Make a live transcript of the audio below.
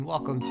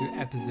Welcome to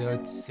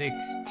episode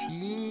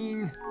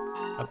 16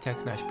 of Tech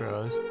Smash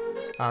Bros.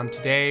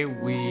 Today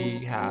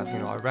we have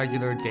our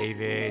regular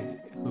David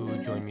who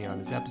joined me on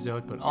this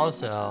episode, but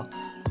also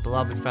a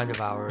beloved friend of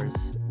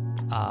ours.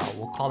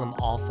 We'll call him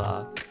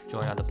Alpha.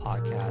 Joined on the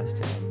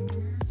podcast,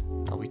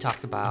 and we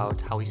talked about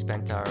how we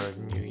spent our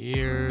New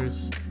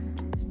Year's,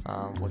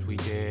 what we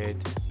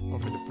did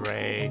over the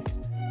break.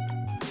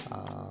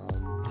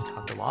 We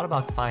talked a lot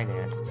about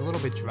finance. It's a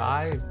little bit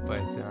dry,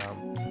 but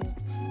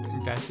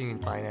investing in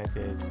finance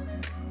is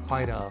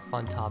quite a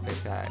fun topic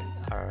that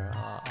our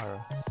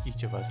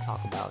each of us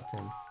talk about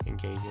and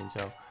engage in.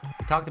 So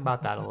we talked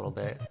about that a little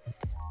bit,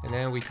 and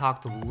then we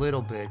talked a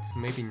little bit,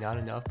 maybe not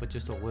enough, but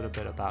just a little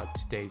bit about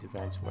today's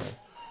events where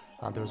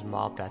there was a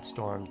mob that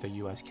stormed the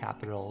U.S.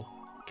 Capitol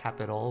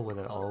with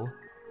an O.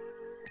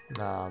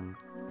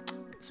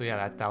 So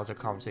yeah, that was our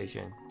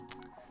conversation.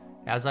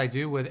 As I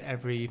do with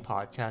every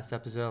podcast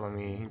episode, let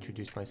me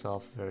introduce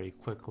myself very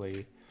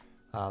quickly.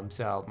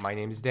 So my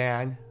name is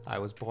Dan. I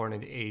was born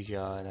in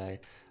Asia, and I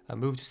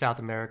moved to South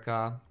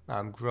America.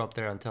 Grew up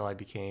there until I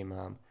became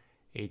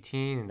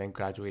 18, and then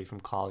graduated from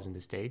college in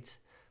the States.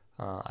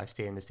 I've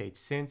stayed in the States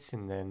since,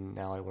 and then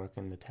now I work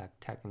in the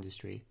tech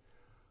industry.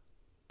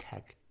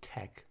 Tech.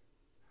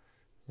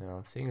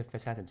 Saying the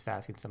sentence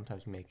fast can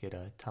sometimes make it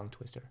a tongue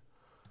twister.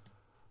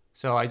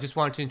 So I just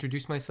wanted to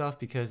introduce myself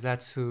because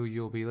that's who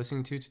you'll be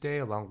listening to today,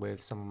 along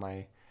with some of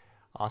my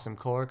awesome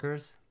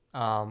coworkers.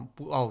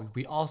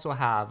 We also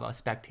have a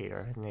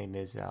spectator.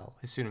 His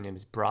pseudonym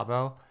is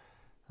Bravo.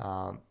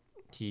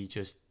 He's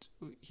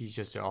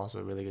just also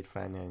a really good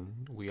friend,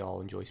 and we all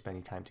enjoy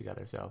spending time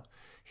together. So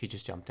he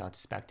just jumped on to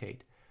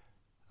spectate.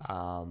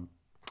 But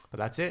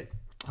that's it.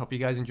 Hope you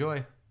guys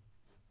enjoy.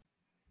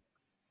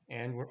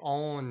 And we're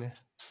on,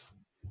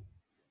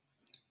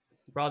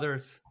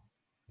 brothers.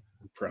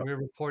 We're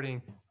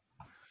reporting.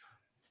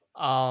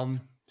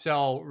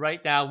 So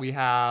right now we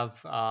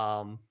have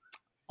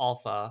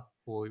Alpha,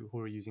 who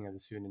we're using as a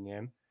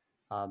pseudonym,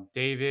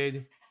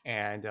 David,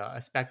 and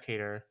a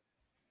spectator.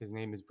 His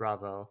name is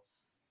Bravo.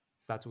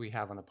 So that's what we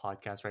have on the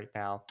podcast right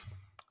now.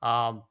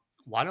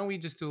 Why don't we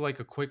just do like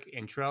a quick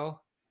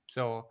intro?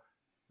 So,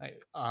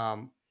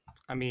 I'll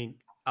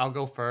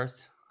go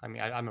first. I'm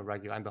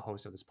the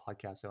host of this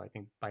podcast, so I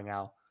think by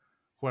now,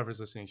 whoever's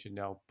listening should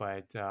know.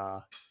 But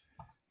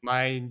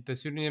the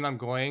pseudonym I'm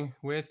going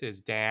with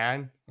is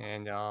Dan,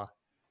 and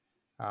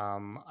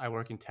I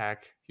work in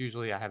tech.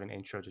 Usually I have an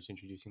intro just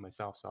introducing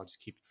myself, so I'll just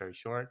keep it very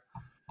short.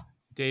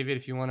 David,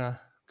 if you want to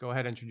go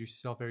ahead and introduce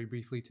yourself very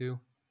briefly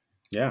too.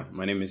 Yeah,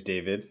 my name is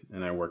David,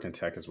 and I work in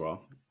tech as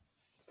well.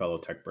 Fellow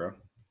tech bro.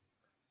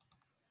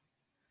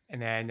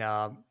 And then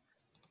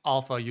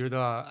Alpha,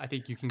 I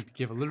think you can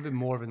give a little bit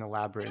more of an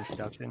elaborate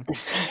introduction.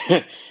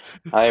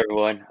 Hi,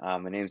 everyone.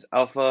 My name's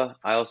Alpha.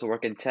 I also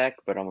work in tech,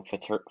 but I'm a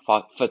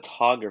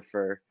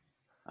photographer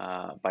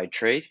by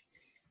trade.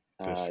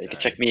 You can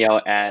check me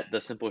out at The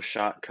Simple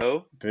Shot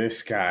Co.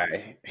 This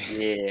guy.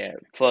 Yeah,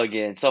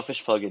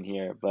 selfish plug-in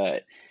here,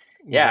 but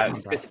yeah,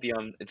 it's good to be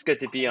on. It's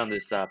good to be on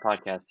this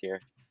podcast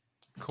here.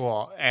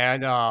 Cool.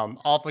 And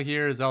Alpha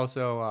here is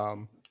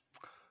also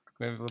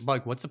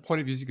like, what's the point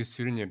of using a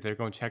pseudonym? They're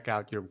going to check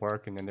out your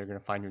work and then they're going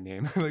to find your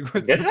name.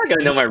 They're not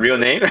gonna know my real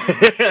name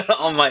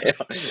on my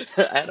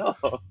at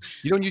all.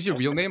 You don't use your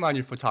real name on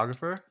your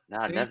photographer?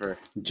 Nah, never.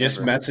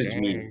 Just message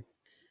me.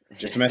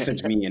 Just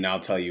message me and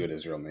I'll tell you what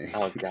his real name.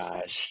 Oh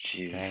gosh,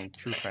 jeez. Dang,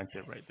 true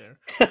friendship right there.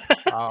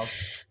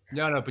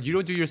 No, but you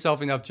don't do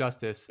yourself enough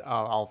justice,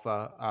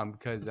 Alpha,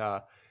 because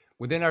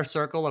within our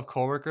circle of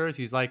coworkers,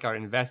 he's like our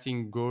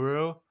investing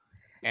guru,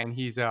 and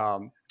he's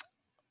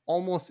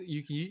almost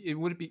it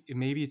would be,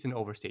 maybe it's an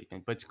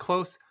overstatement, but it's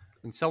close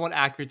and somewhat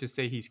accurate to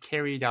say he's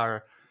carried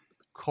our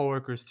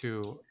coworkers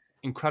to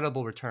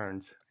incredible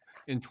returns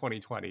in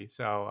 2020.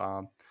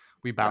 So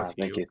we bow to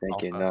you.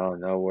 Thank you.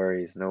 No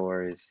worries.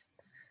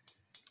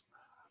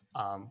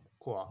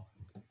 Cool.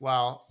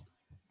 Well,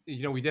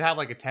 we did have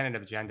like a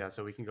tentative agenda,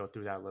 so we can go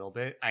through that a little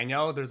bit. I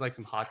know there's like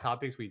some hot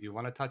topics we do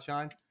want to touch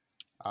on,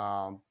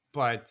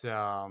 but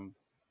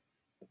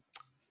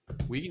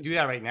we can do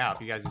that right now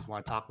if you guys just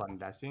want to talk about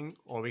investing,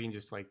 or we can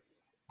just like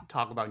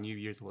talk about New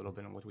Year's a little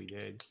bit and what we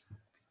did.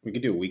 We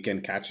could do a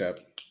weekend catch up.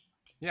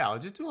 Yeah, I'll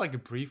just do like a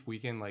brief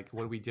weekend, like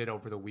what we did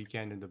over the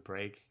weekend and the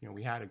break.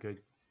 We had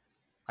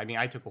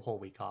I took a whole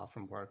week off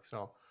from work,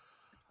 so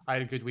I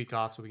had a good week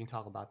off, so we can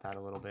talk about that a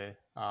little bit.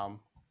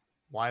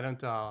 Why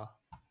don't I'll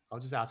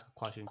just ask a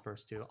question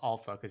first to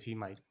Alpha, because he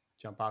might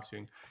jump off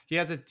soon. He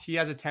has a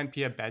 10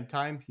 p.m.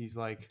 bedtime. He's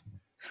like,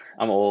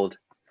 I'm old.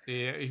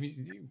 Yeah,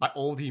 by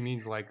old he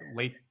means like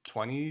late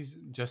 20s,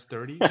 just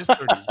 30,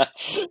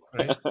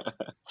 right?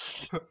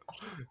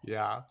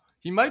 Yeah,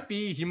 he might.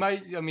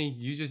 I mean,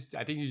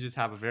 I think you just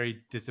have a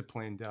very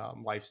disciplined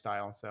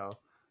lifestyle, so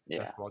yeah,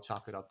 that's what I'll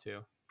chalk it up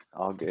to.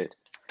 All good.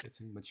 It's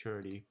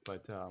maturity,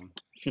 but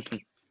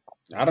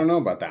I don't know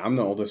about that. I'm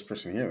the oldest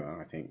person here, though,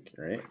 I think,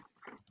 right?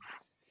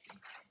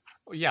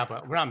 Yeah,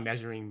 but we're not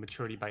measuring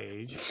maturity by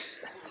age.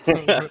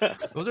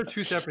 Those are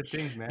two separate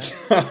things, man.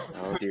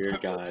 Oh dear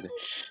God.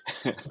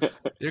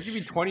 There could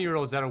be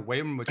 20-year-olds that are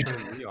way more mature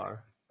than we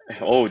are.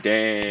 Oh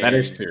dang. That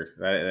is true.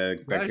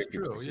 That That is could be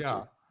true, potentially yeah.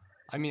 true.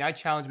 I mean, I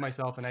challenge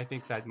myself, and I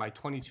think that my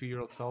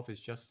 22-year-old self is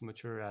just as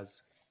mature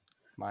as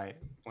my,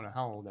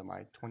 how old am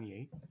I?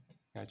 28?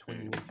 Yeah,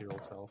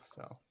 28-year-old self,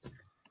 so.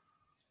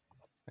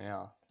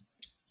 Yeah.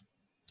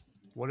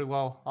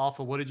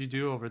 Alpha, what did you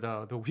do over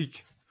the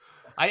week?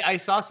 I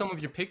saw some of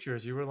your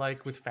pictures. You were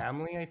like with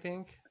family, I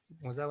think.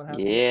 Was that what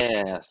happened?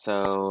 Yeah,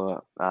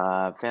 so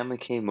family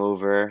came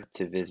over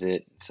to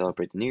visit,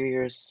 celebrate the New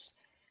Year's,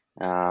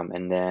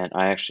 and then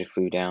I actually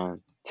flew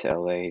down to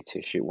LA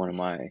to shoot one of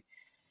my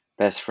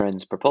best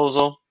friend's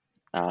proposal.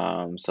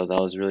 So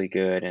that was really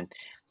good, and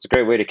it's a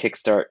great way to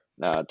kickstart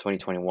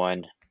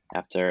 2021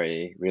 after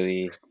a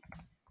really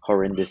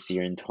horrendous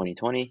year in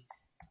 2020.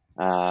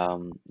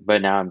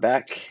 But now I'm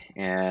back,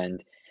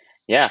 and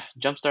yeah,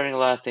 jumpstarting a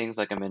lot of things.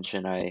 Like I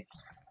mentioned, I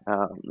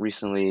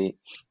recently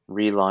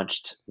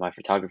relaunched my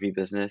photography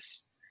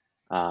business.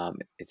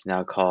 It's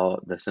now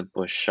called The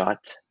Simple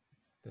Shot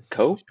The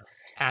Simple Co. Shot.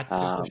 At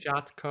Simple Um,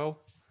 Shot Co.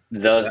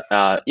 So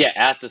that, yeah,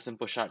 at The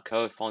Simple Shot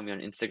Co. Follow me on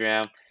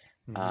Instagram.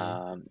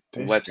 Mm-hmm.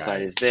 this Website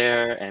guy. is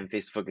there, and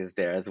Facebook is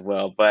there as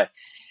well. But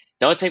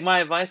don't take my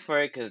advice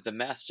for it, because the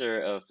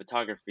master of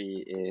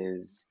photography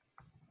is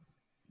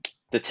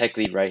the tech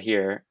lead right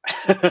here,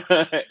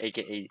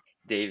 aka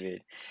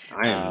David.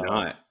 I am Um,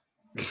 not.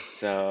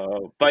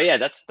 So, but yeah,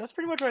 that's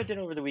pretty much what I did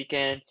over the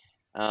weekend.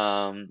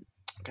 Um,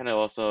 kind of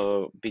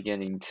also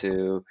beginning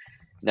to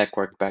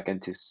network back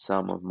into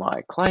some of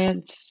my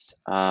clients.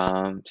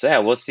 So yeah,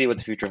 we'll see what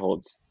the future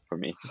holds for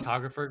me.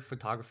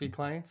 Photography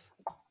clients.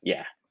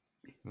 Yeah,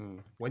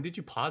 When did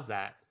you pause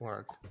that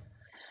work?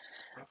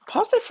 I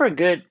paused it for a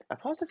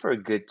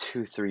good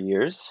 2-3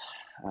 years.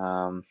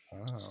 Um,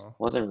 Oh.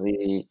 wasn't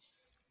really.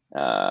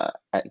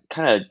 I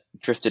kind of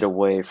drifted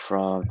away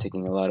from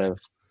taking a lot of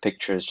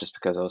pictures just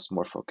because I was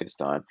more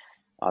focused on,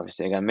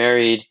 obviously, I got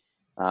married,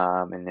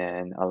 and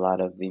then a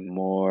lot of the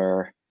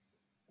more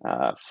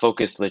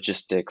focused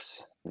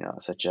logistics,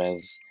 such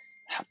as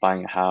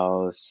buying a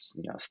house,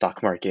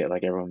 stock market,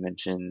 like everyone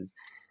mentioned,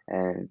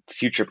 and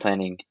future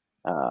planning.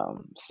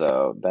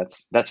 So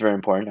that's very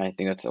important. I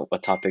think that's a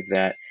topic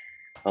that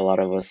a lot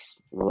of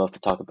us love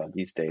to talk about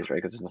these days, right?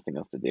 Because there's nothing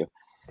else to do.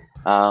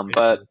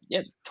 But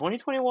yeah,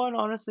 2021,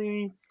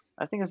 honestly,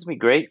 I think it's gonna be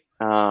great.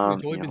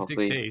 It's only been 6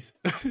 Hopefully, days.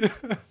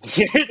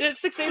 6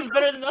 days is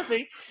better than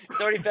nothing.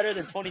 It's already better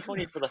than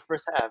 2020 for the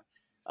first half.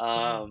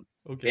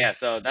 Okay. Yeah,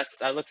 so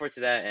I look forward to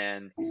that,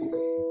 and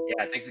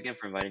yeah, thanks again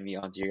for inviting me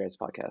onto your guys'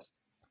 podcast.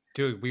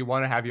 Dude, we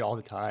want to have you all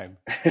the time.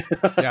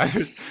 Yeah,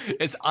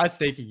 it's us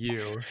taking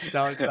you. It's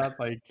not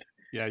like,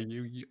 yeah,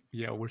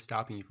 yeah, we're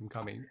stopping you from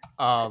coming.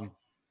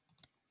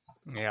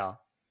 Yeah,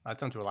 that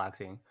sounds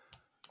relaxing.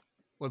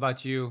 What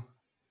about you,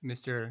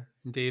 Mr.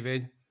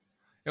 David?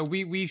 Yeah,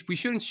 we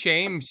shouldn't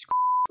shame.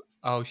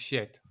 Oh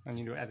shit! I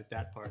need to edit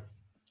that part.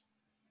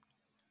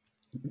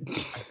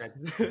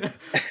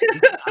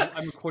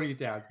 I'm recording it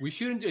down. We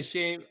shouldn't just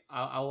shame.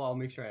 I'll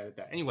make sure I edit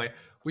that. Anyway,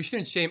 we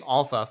shouldn't shame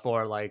Alpha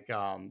for like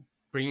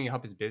bringing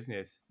up his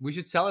business. We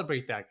should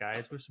celebrate that,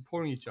 guys. We're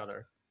supporting each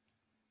other.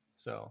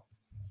 So,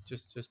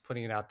 just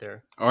putting it out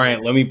there. All right,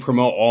 let me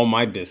promote all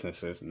my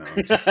businesses. No,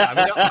 I'm just- I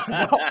mean,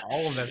 not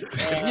all of them.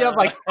 If you have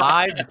like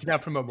 5, you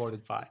cannot promote more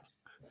than 5.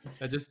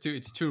 That's just too.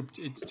 It's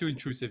too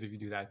intrusive if you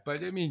do that.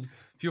 But I mean,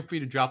 feel free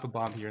to drop a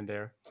bomb here and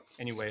there.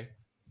 Anyway,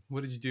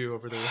 what did you do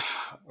over the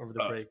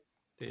break,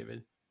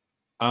 David?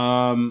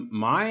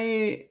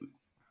 my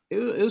it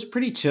was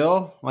pretty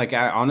chill. Like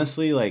I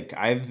honestly like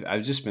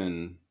I've just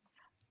been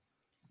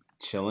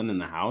chilling in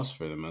the house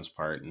for the most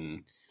part,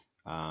 and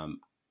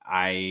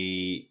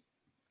I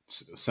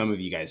some of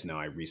you guys know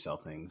I resell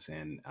things,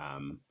 and I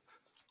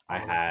All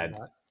of us do had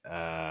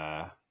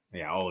that.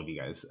 yeah, all of you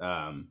guys.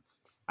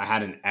 I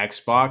had an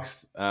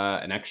Xbox,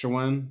 an extra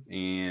one,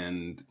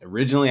 and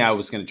originally I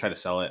was going to try to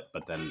sell it,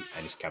 but then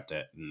I just kept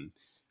it, and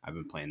I've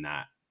been playing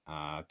that,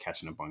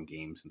 catching up on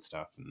games and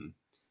stuff, and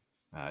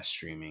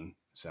streaming.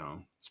 So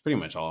it's pretty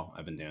much all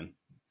I've been doing.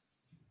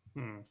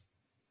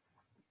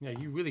 Yeah,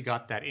 you really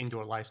got that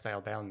indoor lifestyle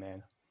down,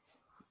 man.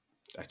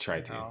 I try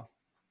to.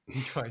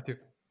 You try to.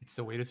 It's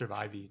the way to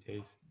survive these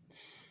days.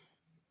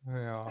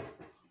 Yeah.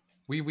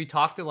 We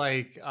talked to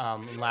like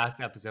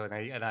last episode,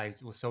 and I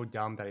was so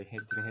dumb that I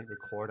didn't hit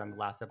record on the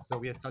last episode.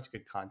 We had such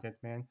good content,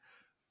 man.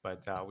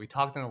 But we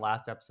talked in the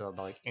last episode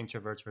about like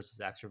introverts versus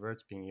extroverts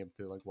being able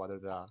to like weather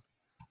the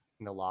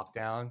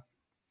lockdown.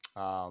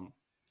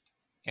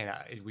 And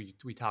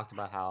we talked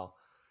about how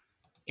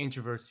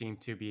introverts seem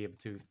to be able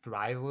to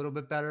thrive a little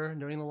bit better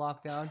during the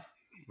lockdown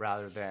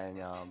rather than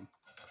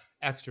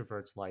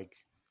extroverts like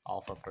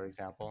Alpha, for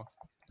example.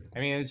 I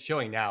mean, it's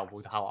showing now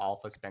with how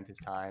Alpha spent his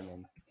time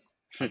and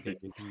how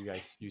David,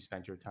 you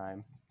spent your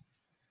time.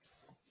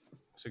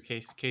 So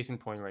case in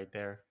point right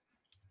there.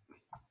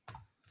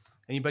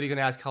 Anybody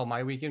gonna ask how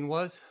my weekend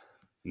was?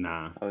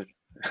 Nah. Oh,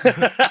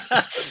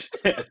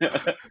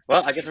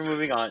 Well, I guess we're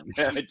moving on.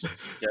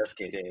 Just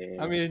kidding.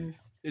 I mean,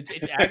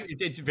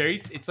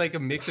 it's like a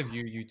mix of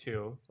you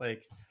two.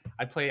 Like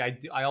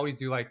I always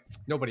do like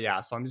nobody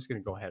asked, so I'm just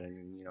gonna go ahead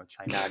and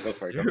chime Nah, in. go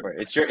for it. Go for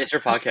it. It's your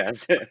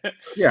podcast.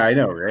 Yeah, I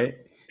know, right?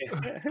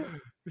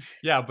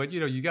 Yeah, but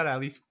you gotta at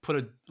least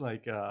put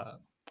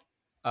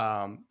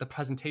the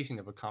presentation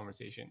of a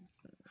conversation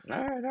All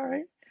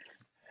right.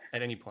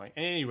 at any point.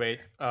 At any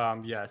rate,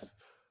 yes.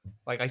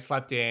 Like I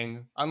slept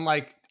in.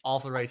 Unlike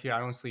Alpha right here, I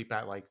don't sleep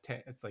at like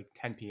 10. It's like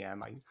 10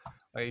 p.m.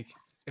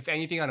 If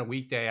anything on a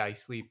weekday, I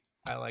sleep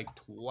at like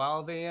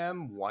 12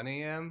 a.m., 1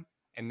 a.m.,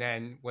 and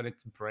then when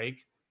it's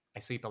break, I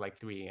sleep at like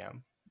 3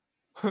 a.m.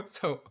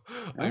 So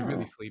I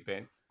really Oh. sleep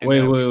in. And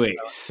Wait, then wait.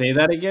 Say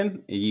that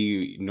again.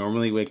 You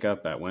normally wake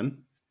up at when?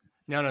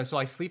 No. So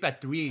I sleep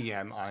at 3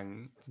 a.m.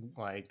 on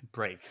like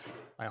breaks,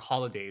 on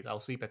holidays.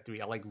 I'll sleep at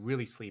 3. I like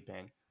really sleep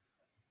in,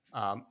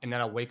 and then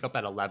I'll wake up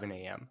at 11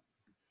 a.m.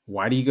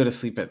 Why do you go to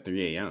sleep at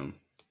 3 a.m.?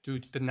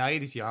 Dude, the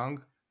night is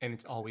young, and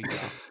it's always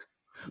young.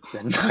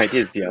 The night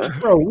is young.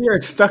 Bro, we are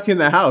stuck in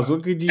the house.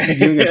 What could you be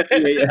doing at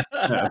 3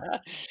 a.m.?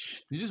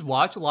 You just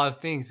watch a lot of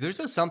things. There's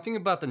just something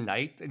about the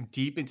night and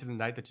deep into the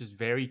night that's just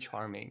very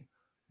charming,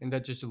 and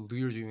that just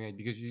lures you in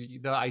because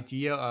the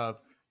idea of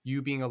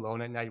you being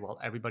alone at night while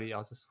everybody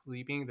else is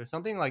sleeping. There's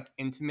something like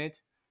intimate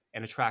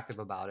and attractive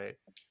about it,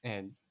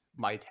 and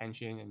my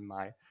attention and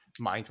my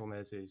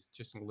mindfulness is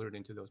just lured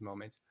into those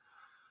moments.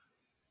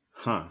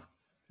 Huh.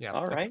 Yeah,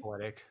 All that's right.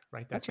 poetic.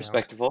 Write that That's down.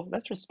 respectable.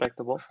 That's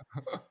respectable.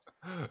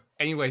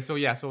 Anyway, so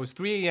it was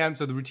 3 a.m.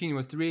 So the routine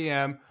was 3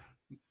 a.m.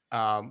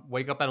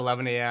 Wake up at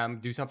 11 a.m.,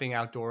 do something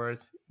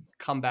outdoors,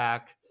 come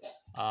back,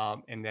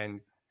 and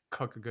then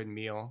cook a good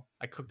meal.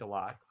 I cooked a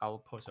lot. I'll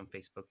post some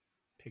Facebook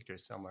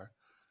pictures somewhere.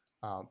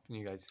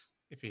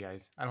 If you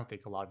guys, I don't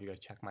think a lot of you guys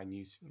check my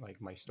news,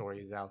 like my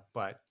stories out,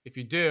 but if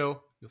you do,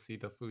 you'll see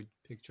the food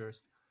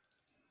pictures.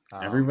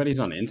 Everybody's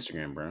on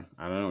Instagram, bro.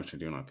 I don't know what you're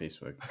doing on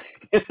Facebook.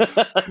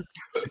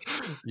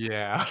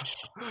 Yeah,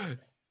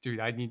 dude,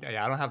 I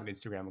don't have an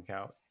Instagram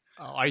account.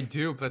 I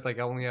do, but like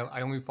I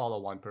only follow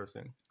one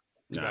person.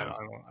 No.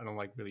 I don't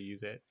like really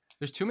use it.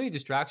 There's too many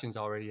distractions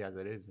already as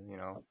it is,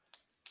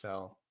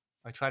 So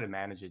I try to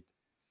manage it.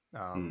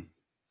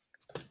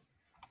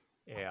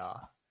 Yeah.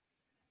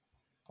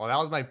 Well, that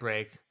was my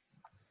break.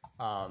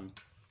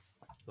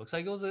 Looks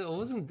like it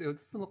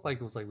doesn't look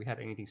like it was like we had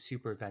anything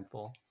super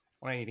eventful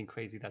or anything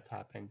crazy that's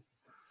happened,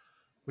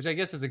 which I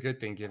guess is a good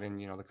thing given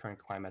the current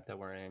climate that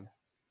we're in.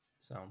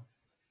 So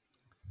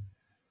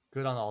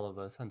good on all of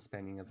us on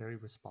spending a very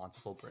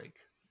responsible break.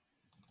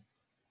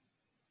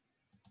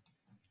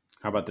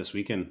 How about this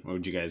weekend? What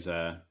would you guys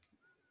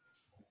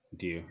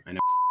do? I know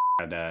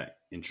had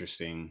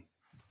interesting.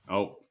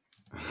 Oh,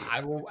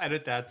 I will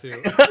edit that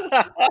too.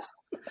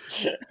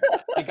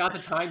 I got the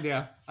time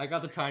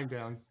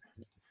down.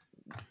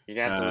 You're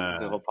gonna have to listen to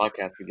the whole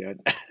podcast again.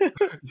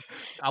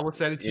 I will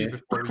send it to you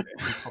before we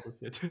publish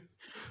it.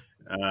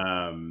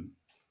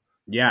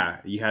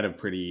 Yeah, you had a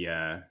pretty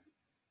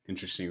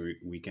interesting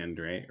weekend,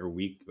 right? Or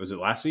week? Was it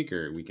last week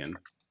or weekend?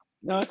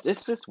 No,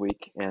 it's this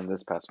week and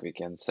this past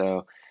weekend.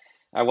 So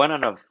I went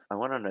on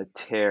a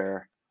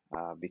tear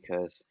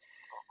because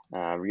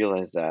I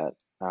realized that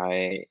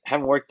I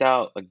haven't worked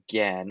out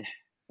again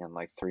in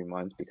like 3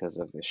 months because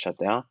of the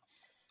shutdown.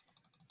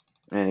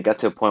 And it got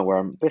to a point where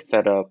I'm a bit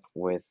fed up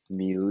with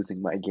me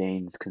losing my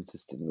gains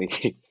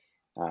consistently.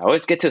 I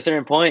always get to a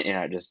certain point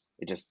and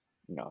it just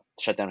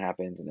shutdown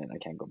happens and then I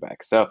can't go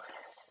back. So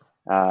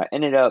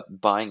ended up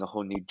buying a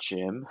whole new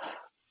gym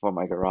for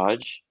my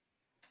garage.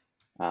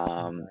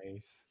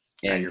 Nice.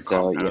 And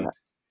so compound.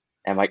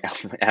 at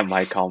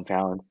my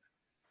compound,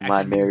 At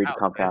my your new married house,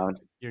 compound.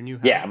 right? Your new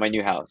house. Yeah, my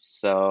new house.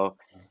 So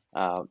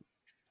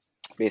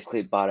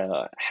basically bought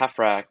a half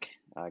rack,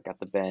 got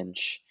the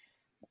bench.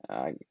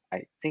 I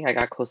think I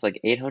got close to like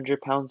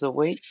 800 pounds of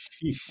weight.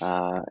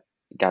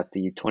 Got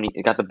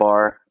the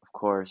bar, of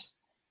course,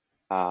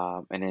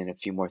 and then a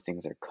few more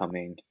things are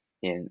coming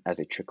in as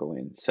they trickle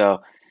in.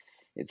 So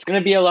it's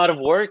gonna be a lot of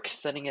work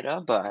setting it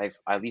up, but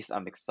at least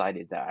I'm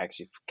excited that I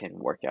actually can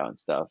work out and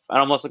stuff.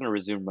 And I'm also gonna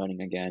resume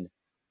running again.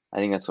 I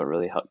think that's what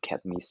really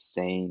kept me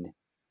sane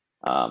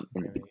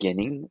in the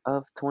beginning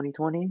of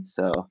 2020.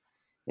 So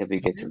it'll be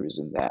good to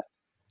resume that.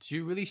 Did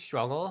you really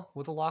struggle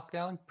with the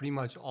lockdown pretty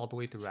much all the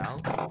way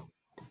throughout?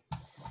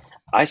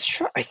 I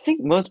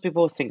think most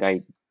people think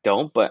I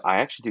don't, but I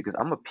actually do because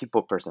I'm a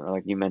people person.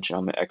 Like you mentioned,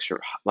 I'm an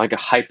extrovert, like a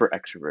hyper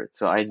extrovert.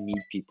 So I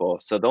need people.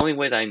 So the only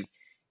way that I'm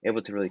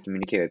able to really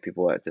communicate with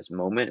people at this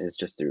moment is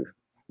just through,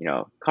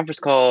 conference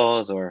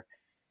calls or,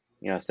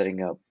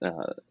 setting up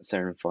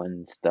certain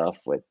fun stuff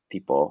with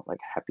people like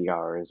happy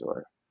hours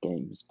or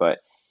games. But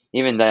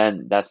even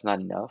then, that's not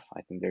enough.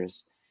 I think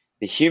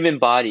the human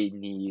body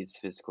needs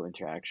physical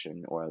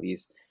interaction or at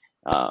least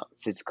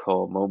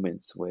physical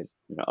moments with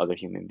other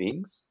human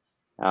beings.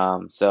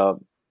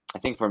 So I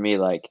think for me,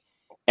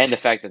 and the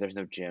fact that there's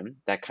no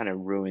gym, that kind of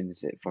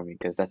ruins it for me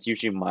because that's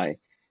usually my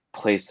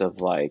place of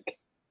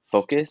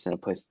focus and a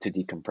place to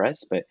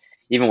decompress. But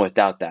even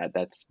without that,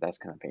 that's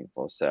kind of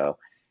painful. So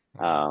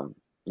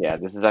yeah,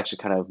 this is actually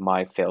kind of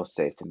my fail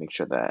safe to make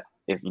sure that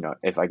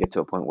if I get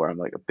to a point where I'm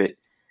like a bit,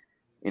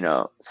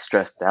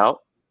 stressed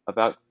out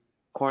about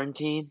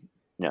quarantine,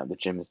 the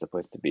gym is the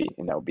place to be,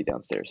 and that would be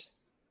downstairs.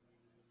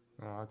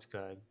 Oh, that's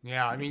good.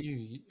 Yeah, I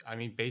mean, I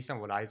mean, based on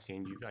what I've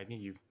seen, I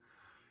think you've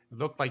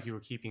looked like you were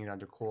keeping it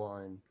under cool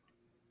and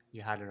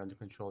you had it under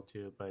control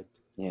too. But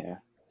Yeah.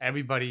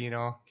 everybody,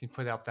 can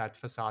put up that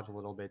facade a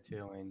little bit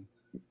too, and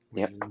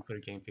when Yep. you put a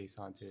game face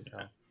on too. So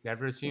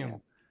never Yeah.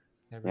 assume,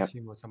 never Yep.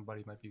 assume what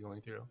somebody might be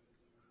going through.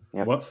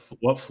 Yep.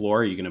 What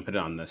floor are you gonna put it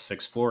on? The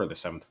 6th floor or the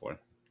 7th floor?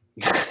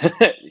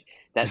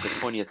 That's the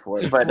 20th floor.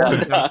 It's a But floor,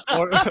 it's a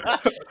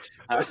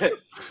floor.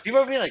 people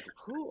are being like,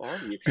 "Who are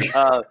you?"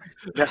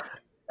 No,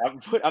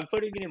 I'm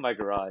putting it in my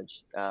garage.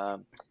 I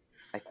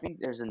think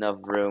there's enough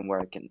room where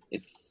I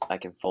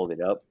can fold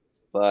it up,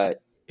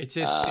 but It's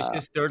uh,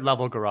 just third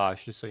level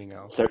garage, just so you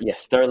know.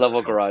 third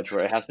level garage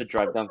where it has to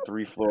drive down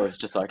 3 floors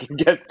just so I can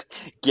get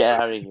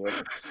out of here.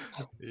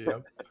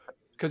 Yep.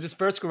 Because his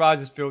first garage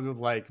is filled with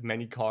like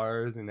many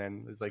cars, and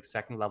then there's like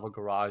second level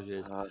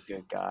garages Oh,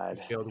 good God.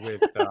 filled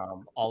with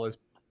all his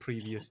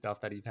previous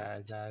stuff that he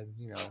has had.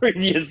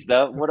 Previous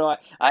stuff. What do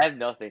I have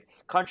nothing.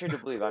 Contrary to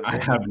believe, I'm I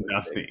very have minimalistic.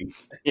 nothing.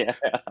 Yeah.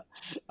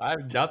 I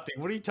have nothing.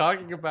 What are you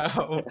talking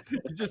about? You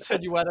just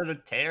said you went on a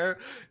tear,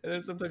 and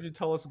then sometimes you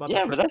tell us about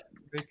Yeah, the but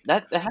perfect.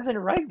 that hasn't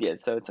arrived yet,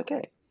 so it's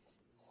okay.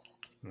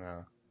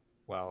 No.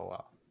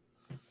 Well,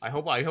 I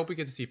hope we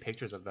get to see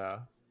pictures of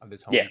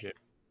this home Yeah. gym.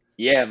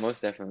 Yeah,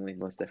 most definitely.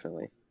 Most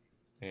definitely.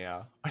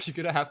 Yeah. Are you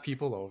gonna have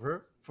people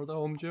over for the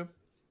home gym?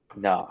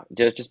 No,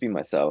 just be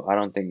myself. I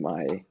don't think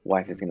my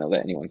wife is gonna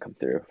let anyone come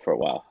through for a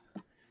while.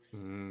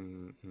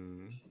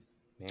 Mm-hmm.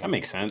 That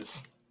makes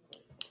sense.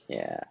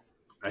 Yeah.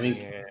 I think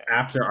Yeah.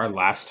 after our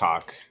last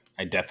talk,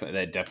 I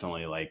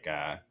definitely like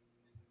I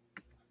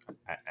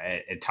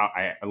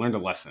learned a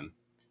lesson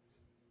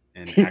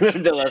and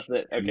actually The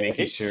lesson. making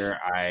Okay. sure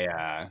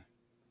I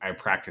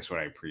practice what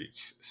I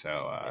preach.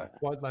 So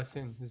What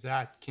lesson is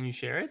that? Can you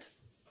share it?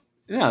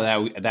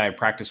 that I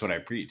practice what I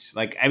preach.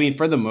 Like, I mean,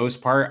 for the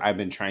most part, I've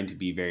been trying to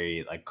be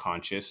very like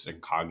conscious and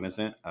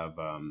cognizant of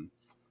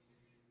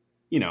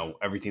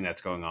everything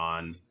that's going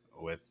on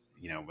with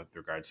with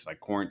regards to like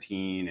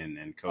quarantine and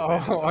COVID and Oh,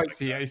 stuff I like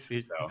see. that. I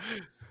see. So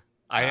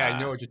I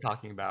know what you're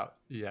talking about.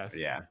 Yes.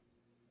 yeah.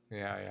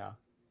 Yeah.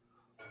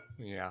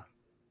 Yeah.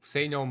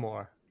 Say no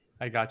more.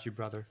 I got you,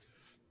 brother.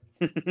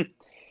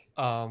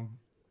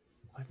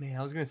 Man,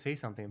 I was gonna say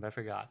something, but I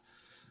forgot.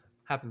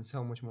 Happens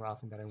so much more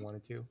often than I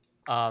wanted to.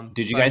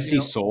 Did you But guys see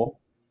Soul?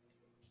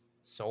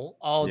 Soul?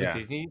 Oh, the Yeah.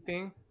 Disney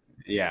thing?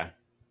 Yeah.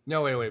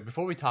 No, wait.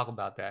 Before we talk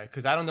about that,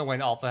 because I don't know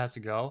when Alpha has to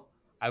go.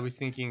 I was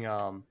thinking,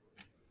 um,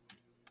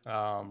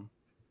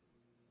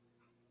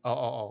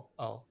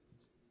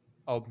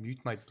 mute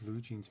my Blue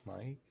Jeans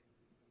mic.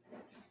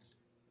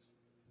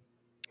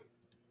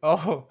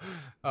 Oh,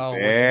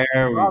 There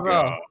we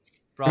go.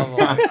 Bravo!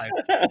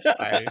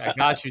 I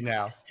got you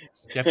now.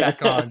 Get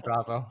back on,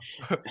 Bravo.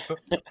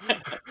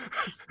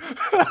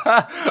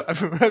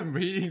 I'm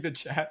reading the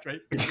chat right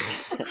now.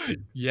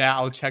 Yeah,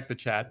 I'll check the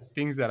chat.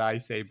 Things that I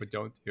say but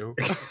don't do.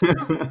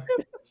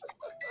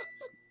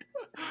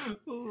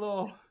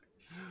 Lol.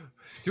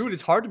 Dude,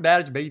 it's hard to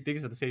manage many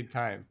things at the same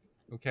time.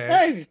 Okay,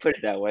 Yeah, if you put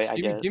it that way, I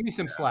guess. give me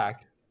some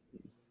slack.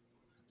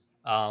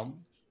 But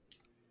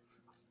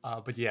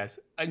yes,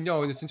 I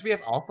know since we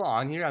have Alpha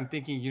on here, I'm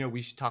thinking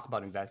we should talk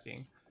about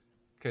investing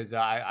because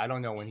I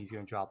don't know when he's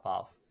gonna drop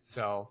off.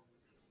 So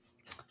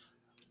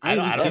I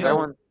don't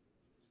know.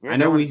 I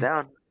know everyone's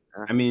down.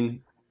 I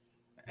mean,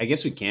 I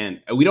guess we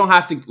can. We don't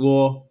have to.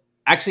 Well,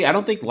 actually, I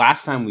don't think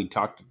last time we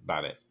talked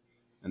about it.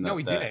 And No,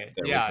 we didn't.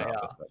 Yeah.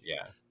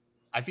 Yeah.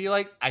 I feel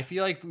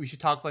like we should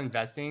talk about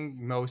investing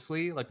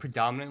mostly, like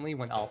predominantly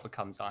when Alpha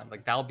comes on.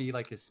 Like that'll be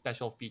like a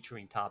special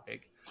featuring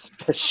topic.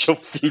 Special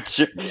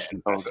feature.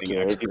 Investing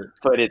Okay, if you expert.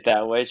 put it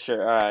that way,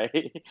 sure. All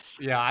right.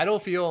 Yeah, I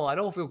don't feel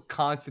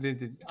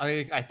confident.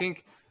 I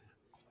think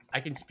I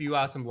can spew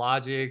out some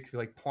logic to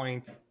like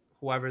point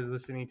whoever's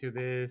listening to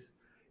this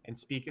and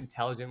speak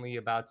intelligently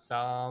about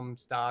some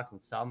stocks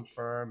and some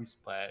firms,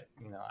 but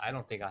I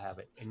don't think I have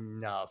it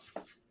enough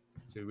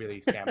to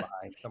really stand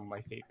behind some of my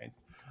statements.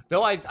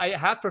 Though I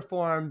have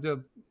performed,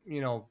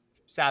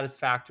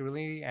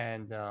 satisfactorily,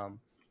 and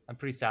I'm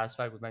pretty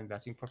satisfied with my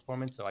investing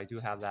performance. So I do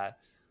have that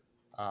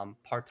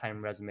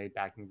part-time resume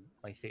backing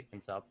my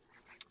statements up.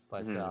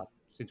 But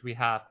since we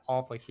have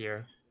Alpha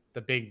here,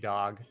 the big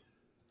dog,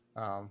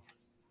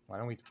 why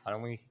don't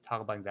we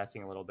talk about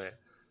investing a little bit?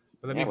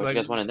 But What do you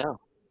guys want to know?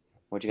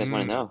 What do you guys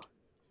want to know?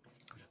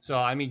 So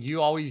I mean,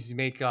 you always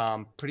make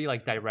pretty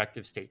like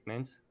directive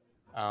statements,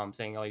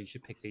 saying, "Oh, you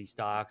should pick these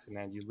stocks," and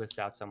then you list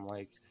out some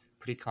like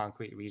pretty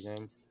concrete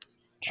reasons.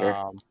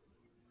 Sure.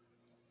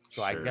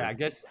 So sure. I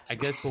guess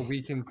what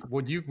we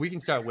can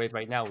start with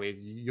right now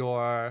is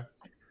your.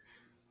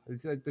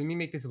 Let me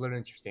make this a little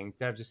interesting.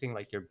 Instead of just saying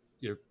like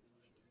your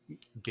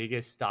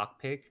biggest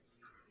stock pick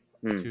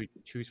to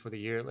choose for the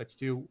year, let's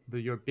do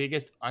your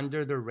biggest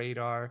under the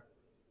radar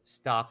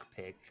stock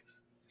pick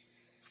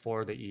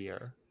for the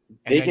year.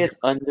 and then Biggest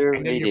your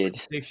underrated.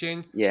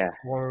 prediction Yeah.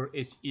 for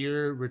its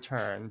ear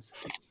returns.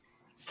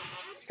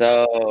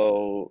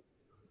 So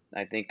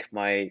I think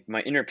my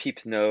inner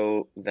peeps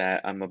know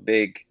that I'm a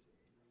big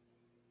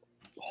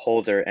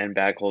holder and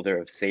bag holder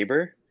of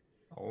Saber.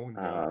 Oh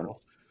no.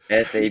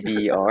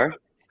 SABR.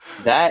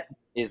 That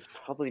is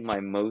probably my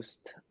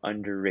most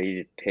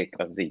underrated pick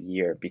of the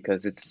year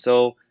because it's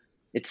so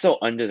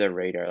under the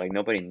radar. Like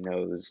nobody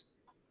knows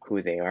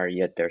who they are,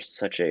 yet they're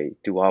such a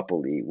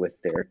duopoly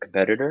with their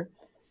competitor.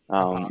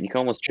 You can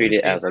almost treat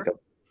it as like a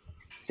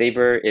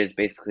Sabre is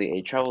basically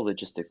a travel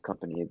logistics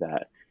company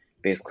that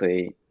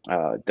basically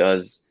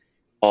does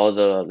all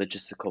the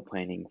logistical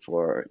planning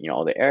for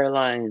all the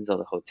airlines, all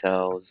the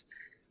hotels.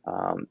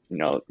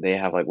 They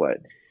have like what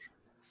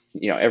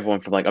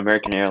everyone from like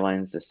American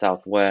Airlines to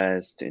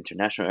Southwest to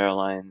International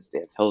Airlines. They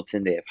have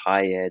Hilton, they have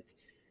Hyatt,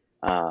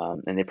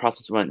 and they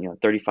process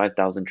around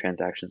 35,000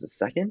 transactions a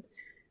second,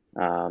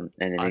 and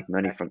they make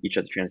money from each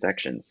of the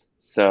transactions.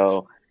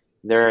 So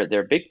they're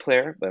a big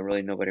player, but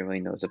really nobody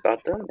really knows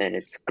about them, and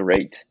it's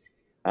great.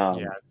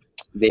 Yes.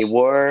 They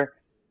were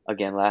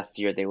again last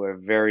year. They were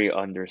very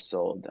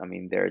undersold. I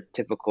mean, their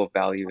typical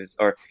values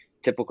or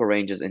typical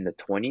ranges in the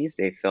 20s.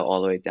 They fell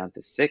all the way down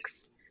to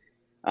 6.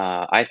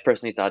 I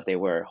personally thought they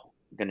were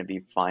going to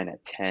be fine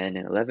at 10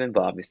 and 11,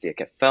 but obviously it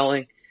kept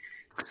falling.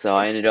 So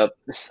I ended up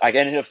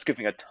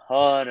skipping a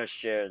ton of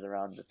shares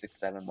around the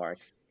 6-7 mark,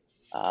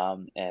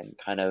 and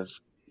kind of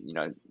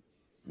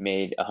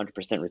made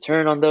 100%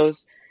 return on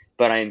those.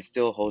 But I am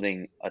still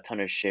holding a ton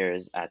of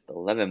shares at the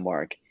 11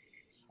 mark.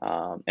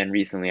 And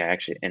recently I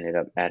actually ended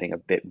up adding a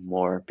bit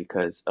more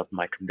because of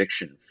my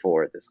conviction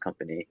for this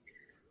company.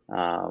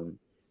 I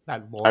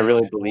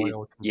really believe,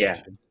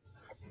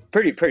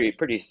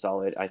 pretty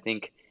solid. I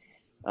think,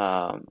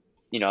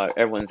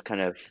 everyone's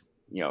kind of,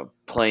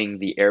 playing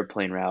the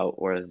airplane route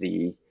or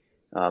the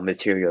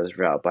materials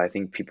route, but I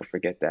think people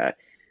forget that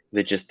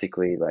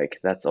logistically, like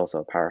that's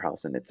also a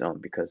powerhouse in its own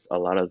because a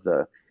lot of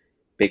the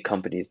big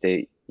companies,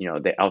 they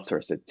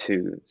outsource it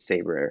to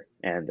Sabre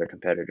and their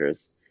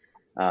competitors.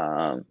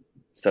 So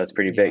it's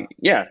pretty big.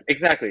 Yeah,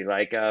 exactly.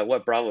 Like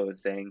what Bravo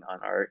was saying on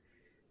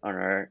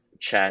our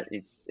chat,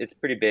 it's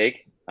pretty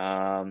big.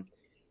 I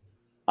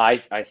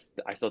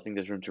still think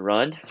there's room to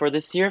run for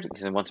this year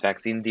because once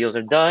vaccine deals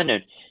are done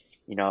and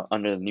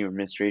under the new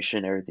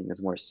administration everything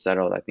is more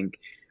settled, I think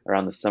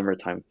around the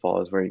summertime,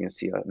 fall is where you're going to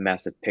see a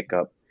massive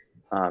pickup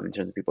in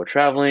terms of people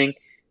traveling.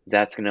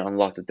 That's going to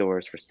unlock the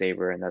doors for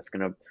Sabre, and that's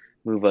going to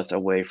move us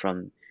away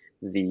from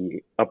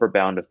the upper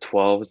bound of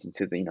 12s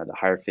into the the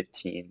higher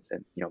 15s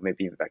and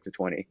maybe even back to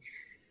 20.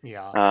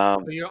 Yeah.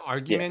 So your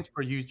argument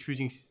for you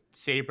choosing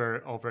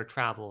Sabre over a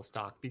travel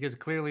stock, because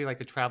clearly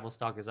like a travel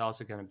stock is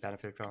also going to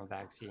benefit from a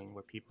vaccine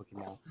where people can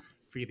now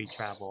freely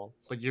travel.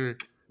 But your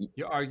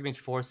argument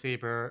for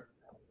Sabre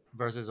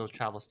versus those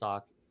travel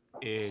stock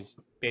is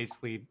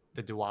basically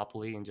the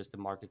duopoly and just the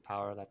market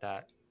power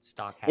that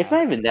stock has. It's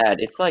not even that.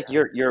 It's like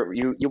you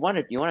want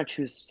to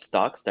choose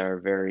stocks that are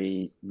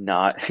very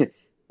not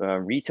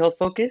retail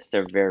focused.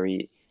 They're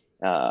very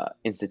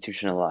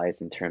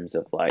institutionalized in terms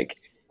of like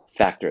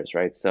factors,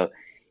 right? So,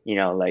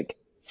 like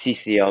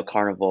CCL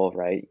Carnival,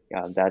 right?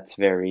 That's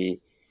very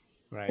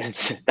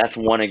right. That's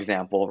one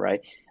example,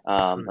 right?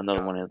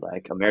 Another one is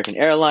like American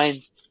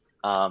Airlines.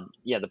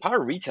 The power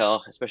of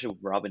retail, especially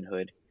with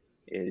Robinhood,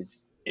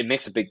 is it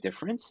makes a big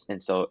difference,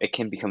 and so it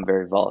can become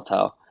very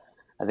volatile.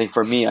 I think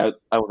for me, I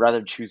would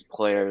rather choose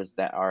players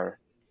that are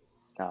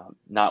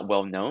not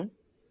well known,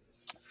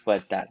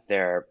 but that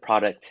their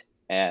product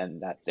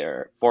and that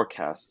their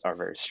forecasts are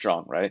very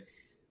strong, right?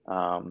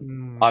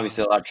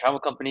 Obviously, a lot of travel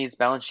companies'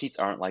 balance sheets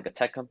aren't like a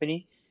tech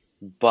company,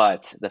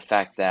 but the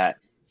fact that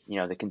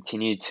they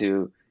continue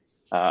to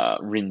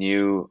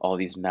renew all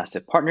these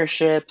massive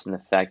partnerships, and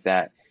the fact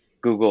that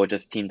Google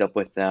just teamed up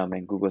with them,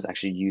 and Google's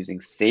actually using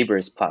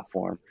Sabre's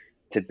platform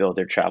to build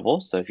their travel.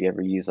 So if you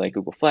ever use like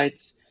Google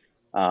Flights,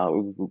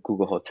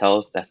 Google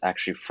Hotels, that's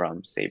actually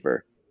from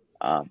Sabre.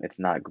 It's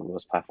not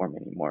Google's platform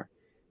anymore.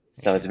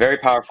 So it's very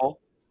powerful.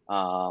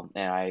 And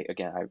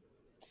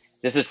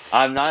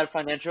I'm not a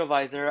financial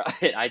advisor.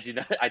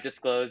 I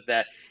disclose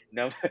that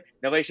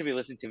nobody should be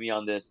listening to me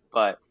on this,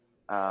 but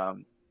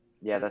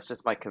that's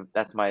just my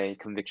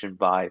conviction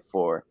buy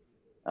for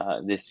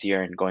this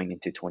year and going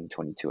into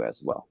 2022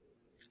 as well.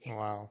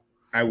 Wow.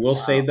 I will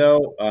say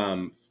though,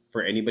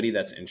 for anybody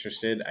that's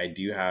interested, I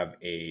do have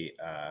a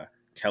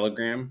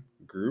Telegram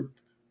group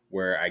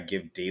where I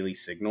give daily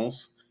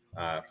signals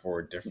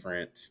for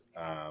different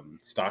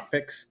stock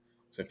picks.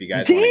 So if you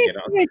guys want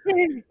to get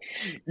on,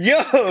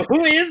 yo,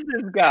 who is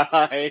this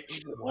guy?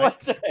 What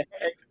the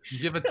heck? You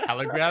give a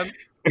Telegram?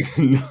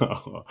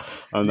 No,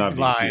 I'm not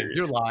being serious.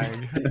 You're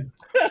lying.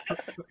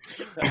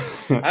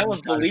 I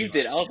almost believed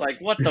it. I was like,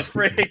 what the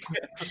frick?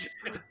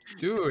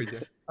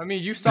 Dude, I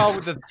mean, you saw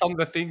some of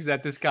the things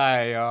that this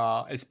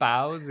guy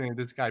espoused and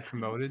this guy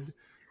promoted.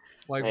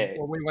 Like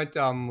when we went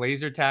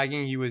laser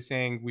tagging, he was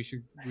saying we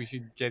should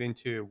get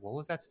into, what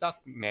was that stuff?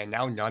 Man,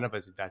 now none of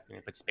us invest in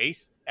it, but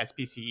space,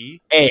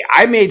 SPCE. Hey,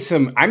 I made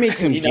some gains.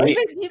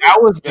 That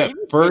was the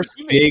first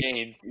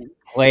big.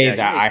 play Yeah, you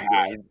that made I some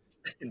had. gains.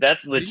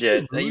 That's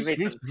legit. You made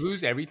Didn't some. you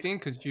lose everything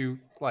because you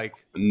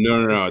like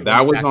No. you went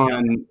That was back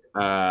down?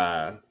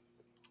 on.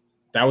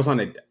 That was on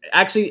a.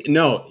 Actually,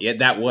 no. Yeah,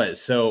 that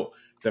was. So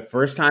the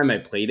first time I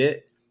played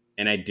it,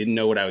 and I didn't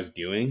know what I was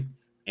doing,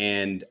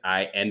 and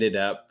I ended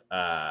up.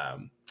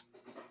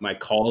 My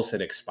calls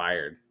had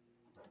expired,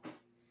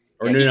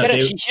 or Yeah, no, he no, could have.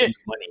 they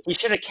money. He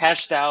should have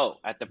cashed out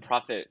at the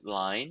profit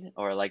line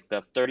or like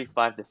the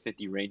 35 to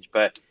 50 range.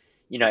 But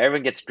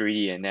everyone gets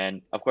greedy, and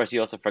then of course he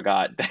also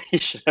forgot that he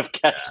should have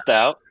cashed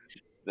out.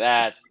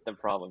 That's the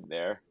problem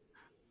there.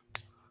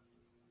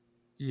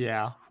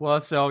 Yeah.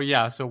 Well, so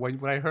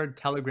when I heard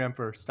Telegram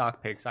for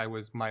stock picks, I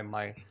was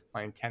my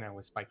antenna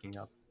was spiking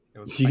up. It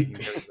was You, spiking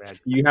very red.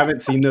 you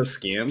haven't seen those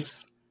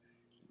scams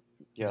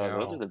Yo,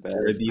 those are No, the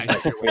where best. these I like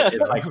stay away from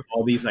it's like them.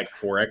 all these like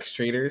forex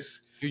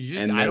traders, Dude, you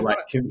just and I they're don't like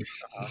want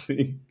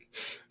convincing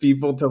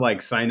people to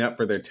like sign up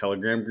for their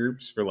Telegram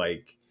groups for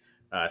like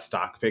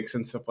stock picks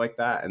and stuff like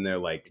that, and they're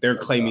So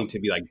claiming dumb. to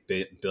be like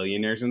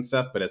billionaires and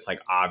stuff, but it's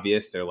like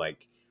obvious they're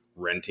like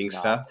renting Nah.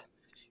 stuff,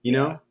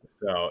 Yeah.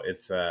 So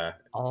it's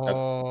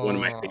that's one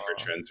of my favorite Oh.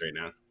 trends right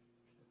now.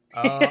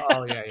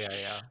 Oh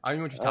yeah. I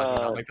know what you're talking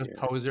about. Oh Like those dear.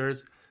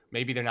 posers.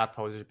 Maybe they're not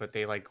posers, but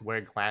they like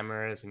wear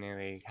glamorous and then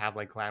they have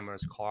like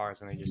glamorous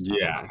cars and they just talk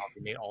Yeah, about how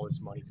they made all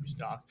this money through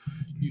stocks.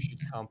 You should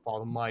come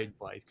follow my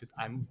advice because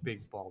I'm a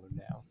big baller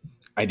now.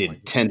 I I'm did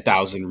like,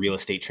 10,000 real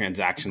estate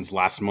transactions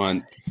last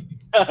month.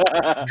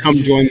 Come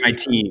join my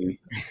team.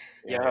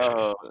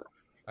 Yo.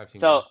 I've seen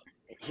So those.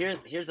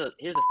 here's a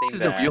This thing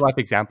is a that real life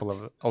example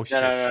of it. Oh no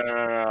shit.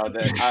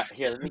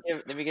 here let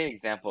me give an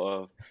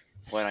example of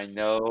when I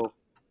know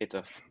it's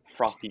a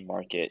frothy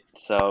market.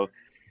 So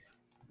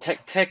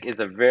tech is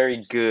a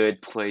very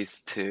good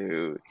place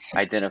to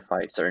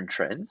identify certain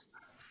trends.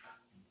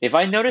 If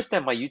I notice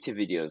that my YouTube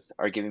videos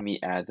are giving me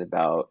ads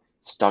about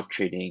stock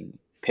trading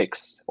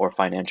picks or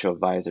financial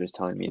advisors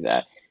telling me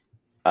that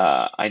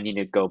I need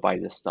to go buy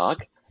this stock,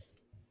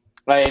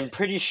 I am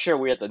pretty sure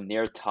we're at the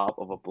near top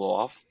of a blow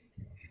off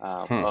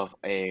Huh.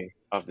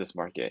 of this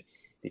market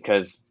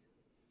because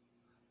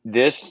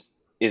this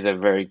is a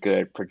very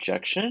good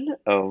projection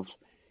of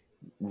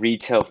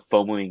retail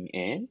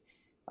FOMOing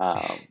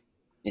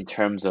in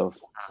terms of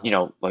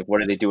like what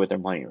do they do with their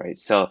money, right?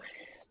 So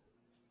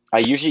I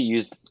usually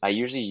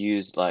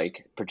use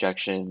like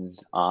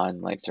projections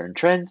on like certain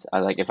trends. I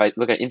like if I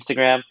look at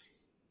Instagram,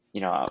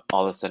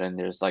 all of a sudden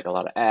there's like a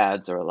lot of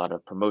ads or a lot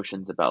of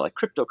promotions about like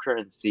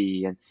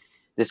cryptocurrency and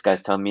this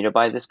guy's telling me to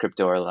buy this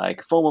crypto or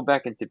like FOMO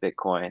back into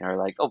Bitcoin or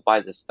like, oh,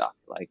 buy this stuff.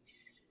 Like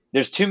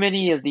there's too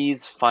many of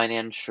these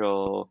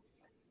financial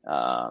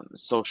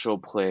social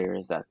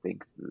players that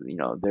think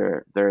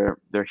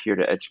they're here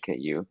to educate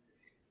you,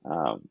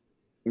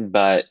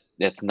 but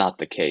that's not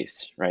the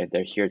case, right?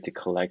 They're here to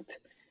collect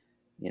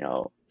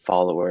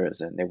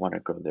followers and they want to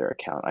grow their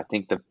account. I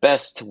think the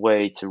best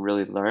way to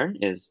really learn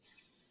is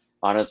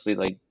honestly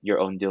like your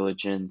own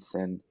diligence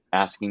and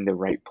asking the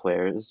right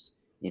players.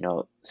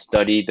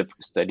 Study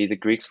the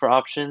Greeks for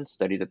options,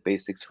 study the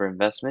basics for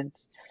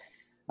investments.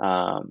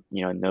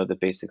 Know the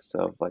basics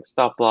of like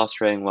stop loss,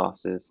 trading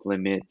losses,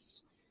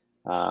 limits.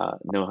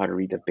 Know how to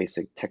read the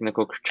basic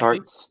technical I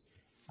think charts.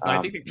 But I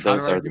think the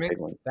counter Those are the argument big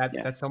ones. that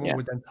Yeah, that someone yeah,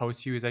 would then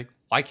post to you is like,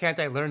 why can't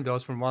I learn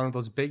those from one of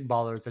those big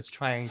ballers that's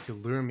trying to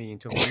lure me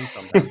into learning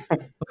from them?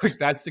 Like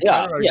that's the yeah,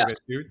 counter yeah. argument,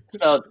 dude.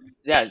 So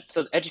yeah,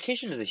 so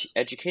education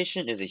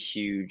is a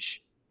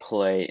huge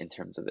play in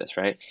terms of this,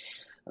 right?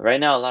 Right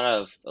now, a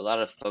lot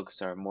of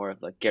folks are more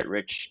of like get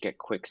rich, get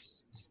quick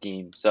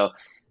scheme. So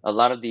a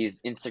lot of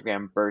these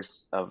Instagram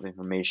bursts of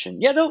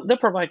information, yeah, they'll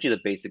provide you the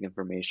basic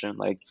information,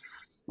 like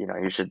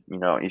you should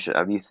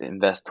at least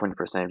invest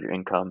 20% of your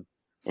income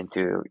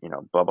into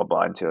blah blah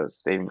blah into a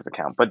savings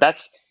account. But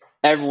that's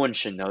everyone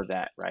should know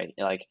that, right?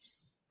 Like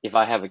if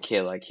I have a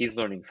kid, like he's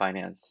learning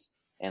finance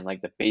and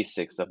like the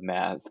basics of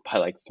math by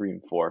like 3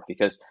 and 4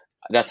 because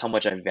that's how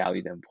much I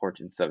value the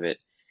importance of it.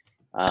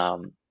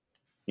 Um,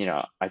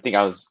 I think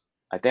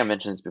I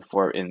mentioned this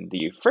before in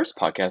the first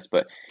podcast,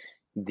 but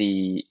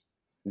the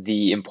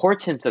the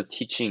importance of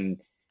teaching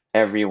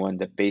everyone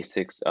the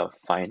basics of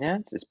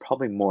finance is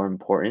probably more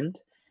important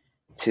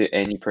to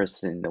any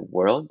person in the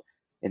world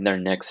in their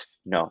next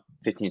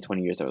 15 to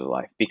 20 years of their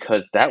life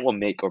because that will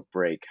make or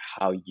break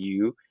how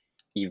you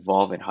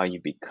evolve and how you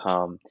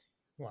become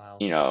Wow.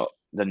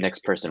 the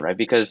next person, right?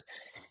 Because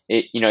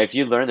if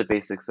you learn the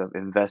basics of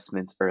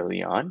investments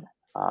early on,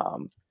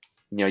 um,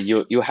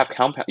 you have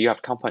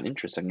compound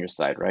interest on your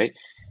side, right?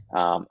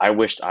 I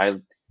wished I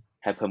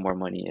had put more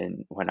money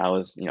in when I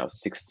was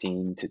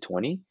 16 to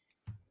 20,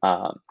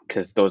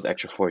 because those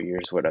extra 4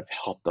 years would have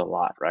helped a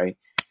lot, right?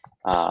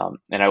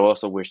 And I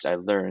also wished I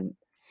learned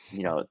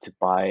to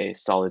buy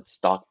solid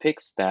stock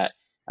picks that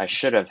I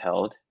should have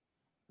held,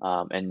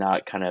 and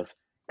not kind of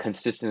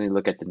consistently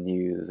look at the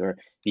news or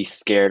be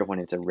scared when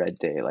it's a red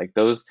day. Like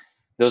those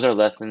are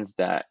lessons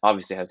that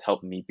obviously has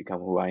helped me become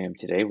who I am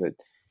today with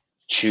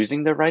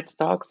choosing the right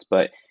stocks.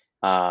 But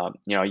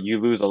you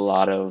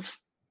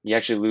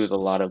actually lose a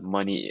lot of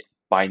money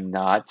by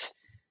not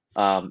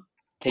um,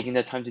 taking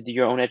the time to do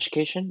your own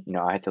education.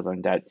 I had to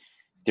learn that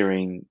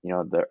during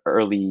the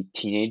early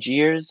teenage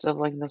years of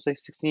like let's say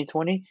 16 to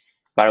 20,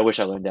 but I wish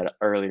I learned that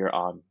earlier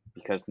on,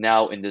 because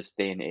now in this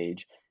day and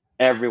age,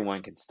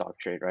 everyone can stock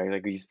trade, right?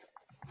 Like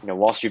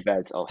Wall Street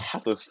Bets,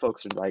 half those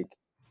folks are like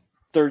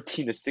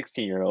 13 to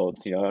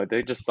 16-year-olds.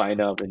 They just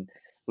sign up and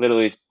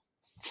literally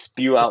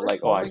spew out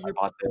like, oh, I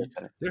bought this.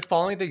 They're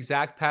following the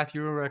exact path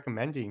you were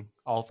recommending,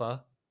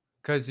 Alpha.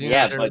 Because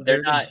but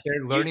they're not.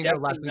 They're learning their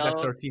lessons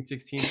at 13,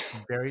 16,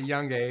 very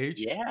young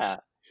age. Yeah.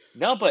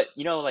 No, but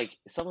like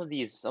some of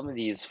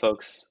these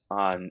folks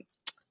on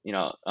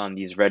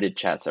these Reddit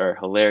chats are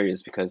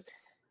hilarious, because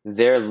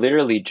they're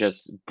literally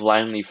just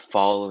blindly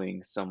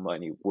following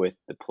somebody with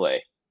the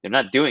play. They're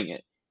not doing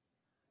it.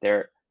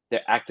 They're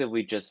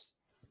actively just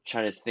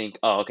trying to think,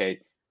 oh, okay,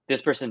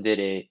 this person did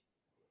a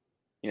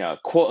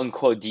quote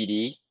unquote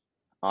DD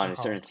on a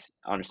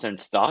certain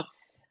stock,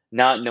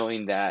 not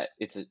knowing that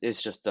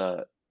it's just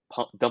a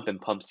dump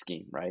and pump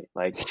scheme, right?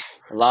 Like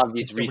a lot of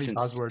these recent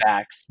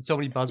SPACs. So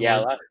many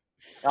buzzwords.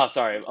 Yeah,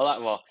 sorry. A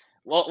lot. Well,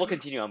 we'll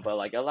continue on, but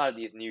like a lot of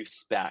these new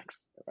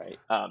SPACs, right?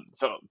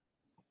 So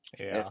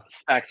yeah,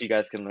 SPACs, you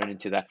guys can learn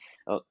into that.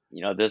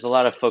 There's a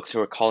lot of folks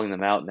who are calling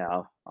them out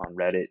now on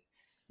Reddit.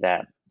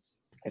 That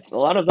a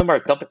lot of them are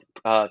dump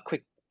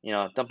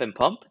and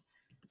pump.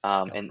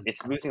 And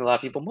it's losing a lot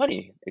of people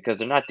money because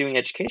they're not doing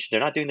education. They're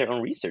not doing their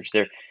own research.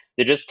 They're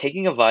just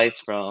taking advice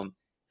from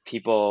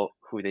people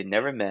who they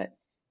never met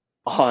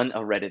on a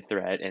Reddit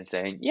thread and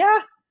saying,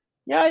 yeah,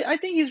 I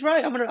think he's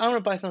right. I'm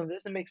gonna buy some of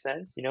this. It makes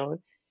sense.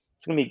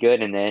 It's gonna be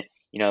good. And then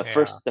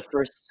the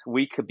first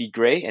week could be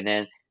great, and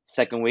then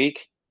second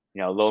week,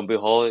 lo and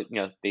behold,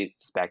 the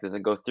SPAC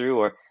doesn't go through,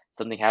 or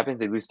something happens.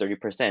 They lose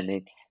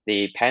 30%.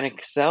 They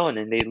panic sell, and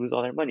then they lose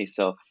all their money.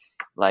 So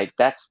like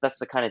that's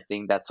the kind of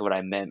thing. That's what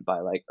I meant by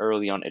like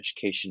early on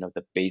education of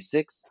the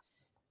basics.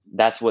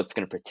 That's what's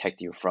going to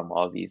protect you from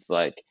all these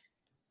like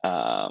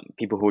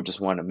people who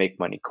just want to make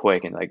money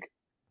quick and like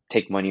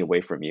take money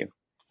away from you.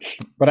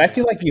 But I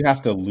feel like you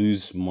have to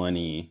lose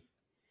money.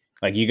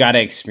 Like you got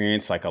to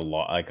experience like a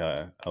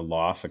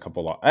loss, a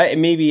couple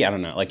maybe, I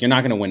don't know. Like you're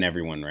not going to win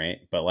everyone, right?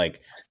 But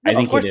like I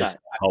think it is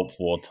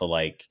helpful to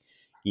like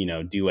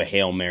do a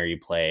Hail Mary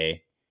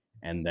play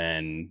and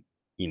then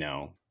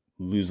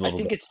lose a little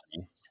bit.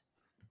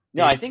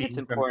 I think it's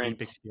important.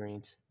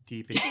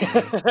 Deep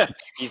experience.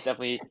 He's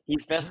definitely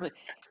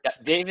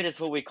David is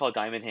what we call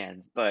diamond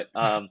hands, but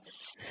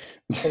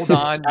hold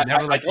on,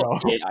 never let go.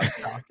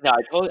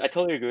 I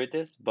totally agree with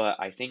this, but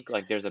I think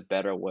like there's a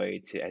better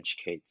way to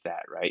educate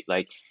that, right?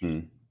 Like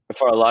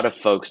for a lot of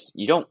folks,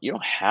 you don't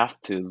have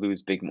to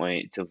lose big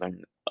money to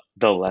learn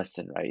the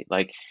lesson, right?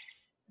 Like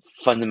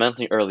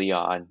fundamentally early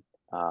on,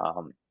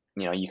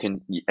 you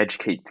can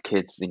educate the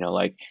kids,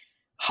 like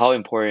how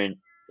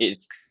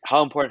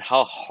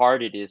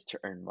hard it is to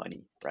earn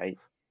money, right?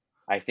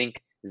 I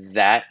think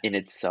that in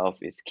itself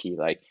is key.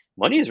 Like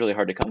money is really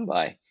hard to come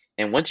by,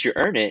 and once you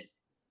earn it,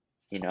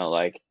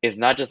 like it's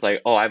not just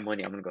like, oh, I have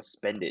money, I'm gonna go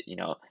spend it.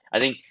 I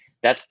think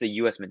that's the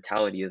U.S.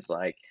 mentality, is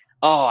like,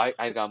 oh,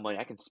 I got money,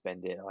 I can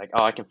spend it. Like,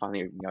 oh, I can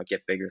finally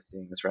get bigger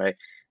things, right?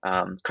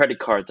 Credit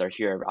cards are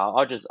here.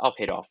 I'll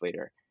pay it off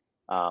later,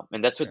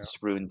 and that's what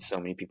just ruins so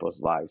many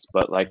people's lives.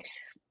 But like,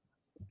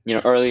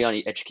 early on,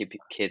 you educate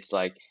kids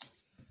like,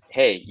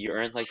 hey, you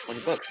earned like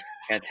 $20.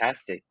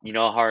 Fantastic.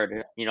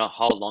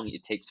 How long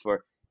it takes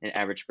for an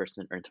average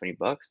person to earn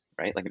 $20,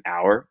 right? Like an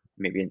hour,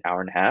 maybe an hour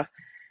and a half.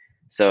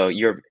 So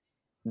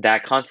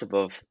that concept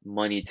of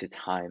money to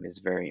time is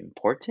very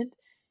important.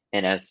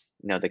 And as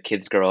the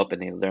kids grow up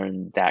and they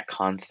learn that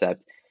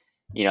concept,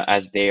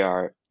 as they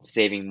are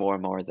saving more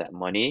and more of that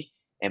money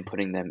and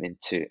putting them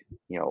into,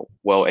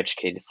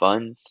 well-educated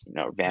funds,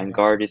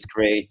 Vanguard is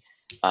great.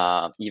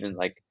 Even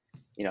like,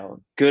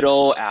 good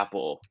old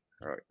Apple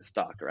or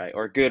stock, right?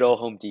 Or good old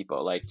Home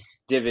Depot, like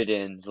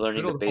dividends,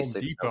 learning the basics.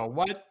 Home Depot,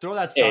 what? Throw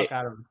that stock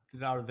out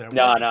of there.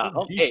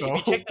 No. Hey,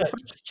 if you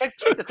check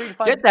the 3 to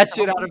 5. Get that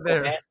shit out of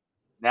there. Man.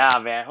 Nah,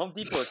 man, Home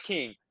Depot is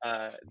king.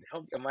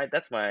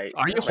 That's my.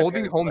 Are you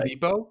holding Home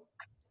Depot?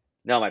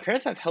 No, my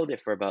parents have held it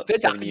for about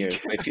 7 years.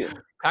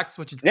 Practice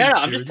what you do. No,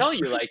 I'm just telling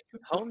you, like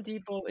Home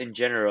Depot in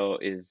general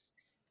is.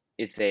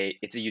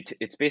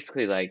 It's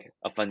basically like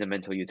a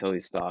fundamental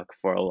utility stock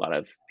for a lot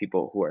of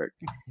people who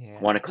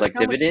want to collect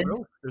dividends.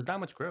 There's not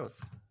much growth.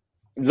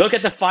 Look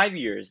at the 5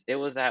 years. It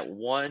was at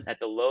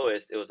the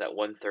lowest. It was at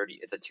 130.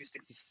 It's at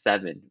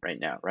 267 right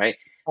now, right?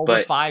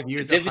 Over 5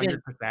 years,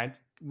 100%.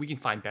 We can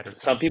find better.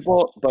 Some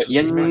people, but you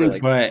have to remember,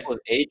 like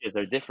people's ages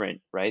are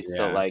different, right? Yeah.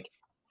 So, like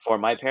for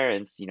my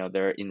parents,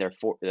 they're in their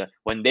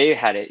when they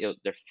had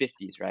their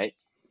 50s, right?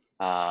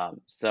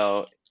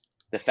 So.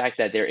 The fact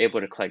that they're able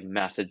to collect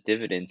massive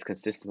dividends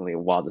consistently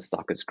while the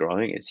stock is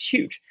growing is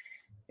huge.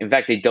 In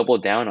fact, they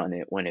doubled down on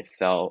it when it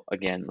fell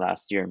again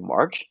last year in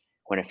March,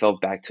 when it fell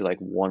back to like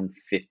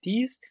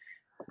 150s.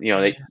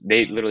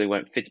 They literally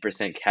went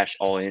 50% cash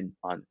all in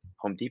on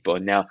Home Depot.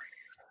 And now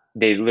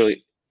they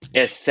literally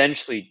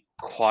essentially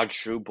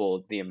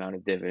quadrupled the amount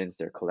of dividends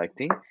they're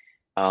collecting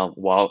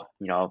while,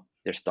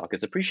 their stock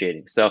is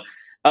appreciating. So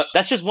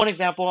That's just one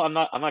example. I'm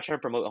not trying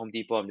to promote Home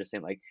Depot. I'm just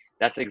saying like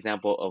that's an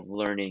example of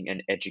learning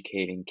and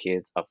educating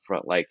kids up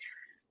front. Like,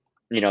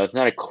 it's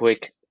not a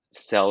quick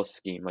sell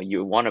scheme. Like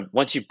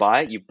once you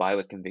buy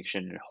with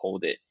conviction and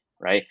hold it,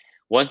 right?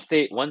 Once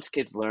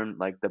kids learn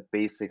like the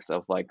basics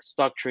of like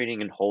stock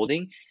trading and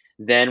holding,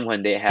 then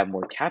when they have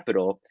more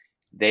capital,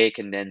 they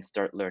can then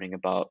start learning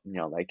about,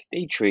 like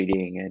day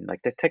trading and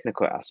like the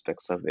technical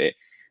aspects of it,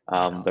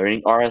 Yeah.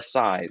 learning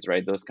RSIs,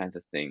 right? Those kinds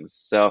of things.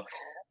 So,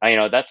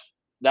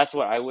 that's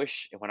what I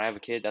wish when I have a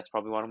kid, that's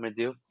probably what I'm gonna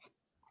do.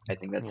 I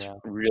think that's Yeah.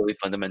 really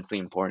fundamentally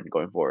important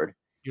going forward.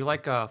 You're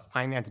like a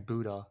finance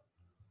Buddha.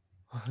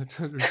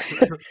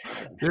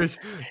 There's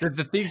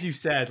the things you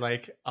said,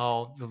 like,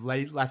 oh, the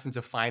late lessons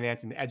of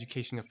finance and the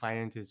education of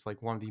finance is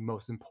like one of the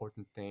most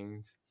important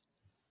things.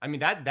 I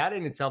mean, that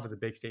in itself is a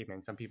big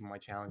statement. Some people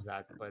might challenge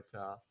that, but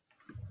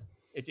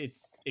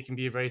it can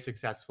be a very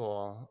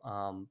successful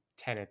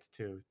tenet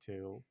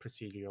to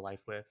proceed your life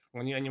with,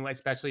 when you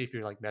especially if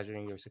you're like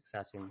measuring your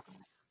success in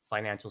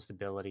financial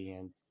stability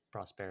and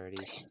prosperity.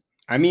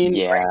 I mean,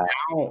 right Yeah.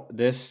 now,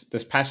 this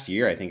past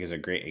year, I think is a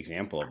great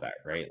example of that,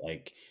 right?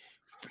 Like,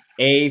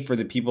 A, for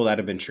the people that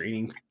have been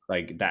trading,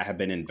 like that have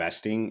been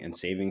investing and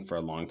saving for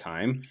a long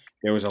time,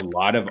 there was a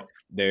lot of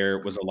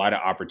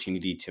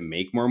opportunity to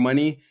make more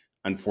money.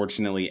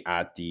 Unfortunately,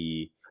 at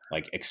the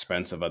like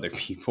expense of other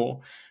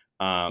people,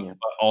 Yeah.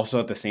 but also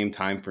at the same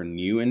time for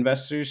new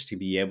investors to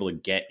be able to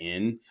get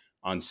in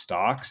on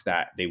stocks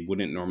that they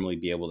wouldn't normally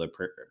be able to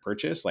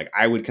purchase. Like,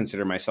 I would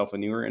consider myself a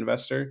newer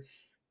investor,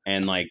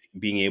 and like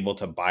being able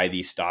to buy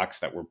these stocks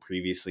that were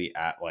previously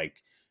at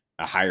like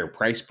a higher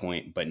price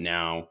point, but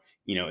now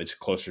it's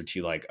closer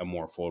to like a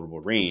more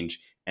affordable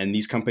range, and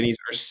these companies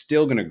are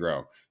still going to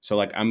grow. So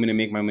like I'm going to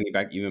make my money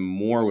back even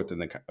more within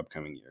the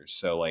upcoming years.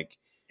 So like,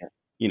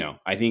 Yeah.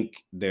 I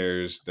think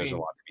there's I a mean,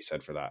 lot to be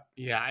said for that.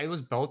 yeah, it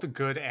was both a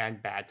good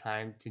and bad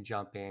time to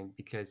jump in,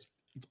 because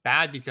it's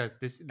bad because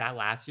that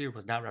last year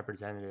was not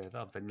representative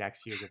of the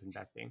next years of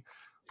investing.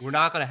 We're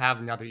not going to have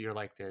another year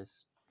like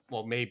this.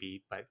 Well,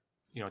 maybe, but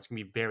it's going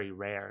to be very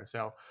rare.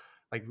 So,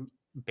 like,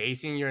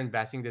 basing your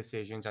investing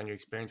decisions on your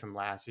experience from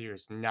last year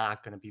is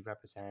not going to be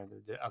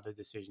representative of the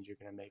decisions you're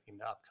going to make in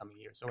the upcoming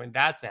year. So, in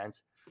that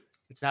sense,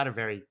 it's not a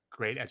very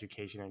great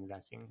education in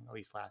investing, at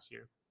least last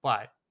year.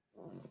 But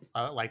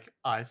like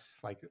us,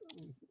 like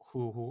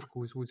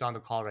who's on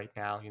the call right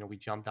now, we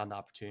jumped on the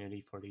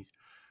opportunity for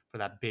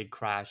that big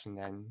crash, and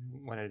then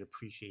when it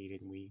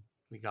appreciated, we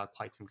got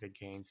quite some good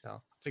gains.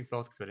 So it's like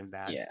both good and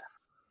bad. Yeah.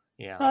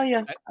 Yeah. Oh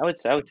yeah, I would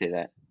say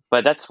that.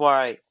 But that's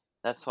why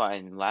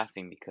I'm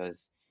laughing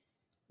because,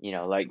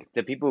 like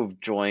the people who've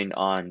joined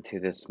on to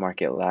this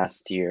market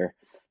last year,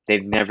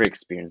 they've never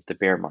experienced the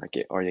bear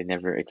market or they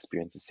never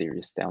experienced a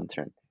serious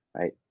downturn,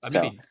 right? I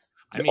mean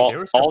So they they all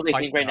were still all they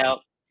quite think right young.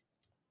 now,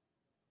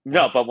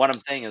 no, What? but what I'm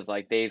saying is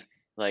like they've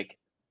like,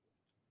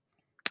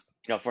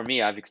 for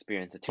me, I've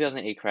experienced the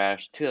 2008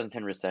 crash,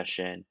 2010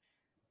 recession,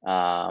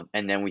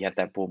 and then we had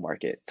that bull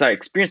market. So I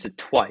experienced it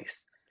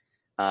twice.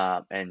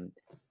 And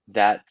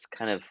that's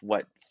kind of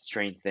what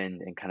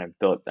strengthened and kind of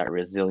built that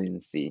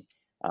resiliency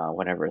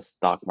whenever a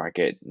stock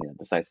market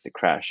decides to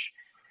crash.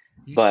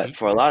 You But speak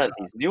for a like lot of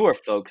these newer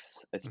folks,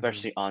 mhm.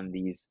 especially on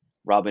these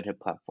Robinhood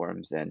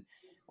platforms and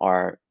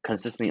are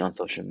consistently on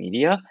social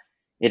media,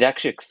 it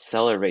actually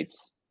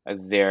accelerates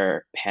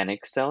their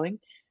panic selling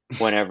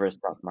whenever a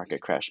stock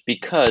market crash,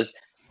 because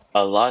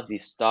a lot of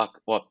these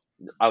well,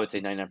 I would say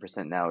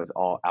 99% now is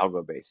all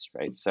algo based,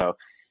 right? So,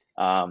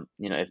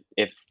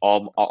 if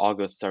all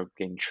algos start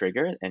getting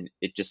triggered and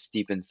it just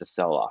steepens the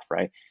sell off,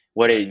 right?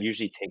 What it Right.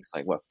 usually takes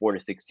like what 4 to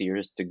 6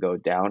 years to go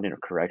down in a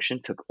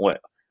correction took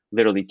what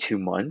literally 2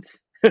 months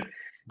in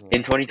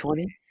Yeah.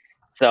 2020.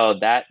 So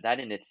that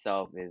in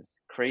itself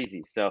is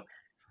crazy. So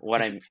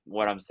what It's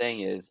I'm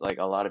saying is like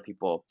a lot of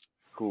people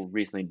who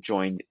recently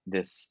joined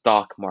this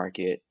stock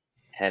market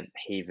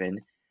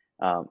haven,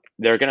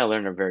 they're gonna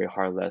learn a very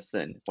hard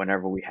lesson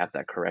whenever we have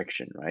that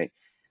correction, right?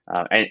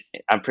 And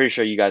I'm pretty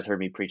sure you guys heard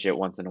me preach it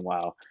once in a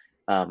while,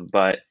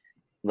 but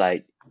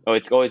like, oh,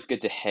 it's always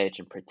good to hedge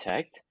and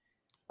protect,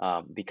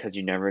 because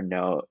you never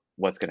know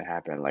what's gonna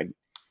happen. Like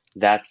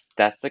that's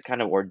the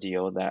kind of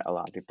ordeal that a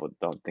lot of people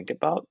don't think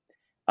about.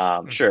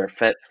 mhm. Sure,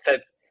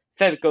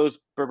 Fed goes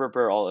burr burr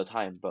burr all the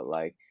time, but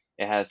like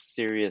it has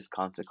serious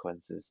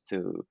consequences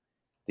to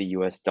the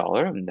U.S.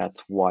 dollar, and that's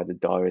why the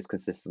dollar is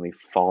consistently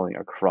falling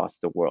across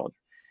the world.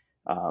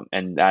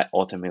 And that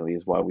ultimately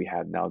is why we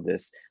have now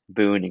this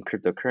boon in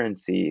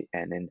cryptocurrency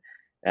and in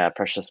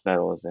precious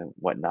metals and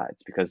whatnot.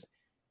 It's because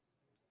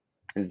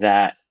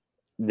that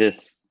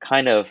this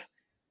kind of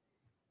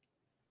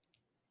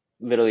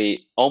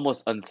literally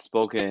almost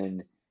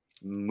unspoken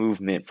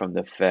movement from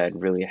the Fed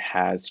really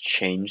has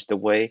changed the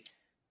way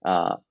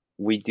uh,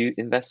 we do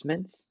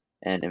investments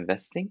and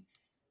investing.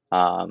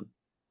 Um,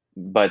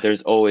 but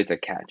there's always a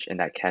catch, and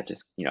that catch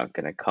is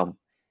gonna come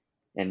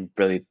and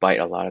really bite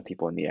a lot of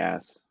people in the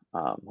ass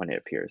when it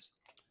appears.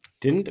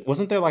 Didn't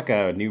wasn't there like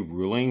a new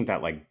ruling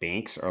that like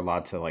banks are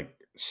allowed to like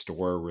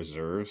store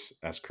reserves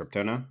as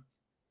crypto now?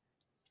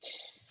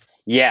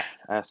 Yeah,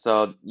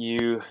 so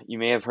you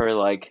may have heard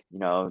like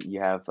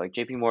you have like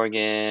J.P.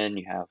 Morgan,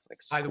 you have like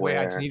By the way,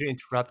 I just Square. need to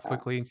interrupt Uh,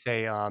 quickly and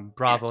say, yeah,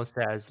 Bravo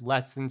says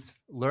lessons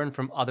learn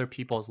from other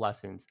people's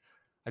lessons.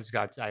 I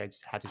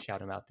just had to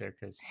shout him out there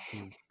because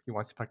he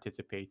wants to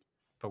participate,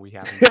 but we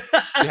haven't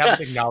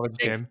acknowledged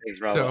thanks, him. thanks,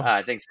 Bravo.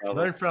 So Thanks, Bravo.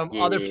 learn from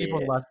Yeah, other yeah, yeah,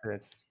 people's yeah.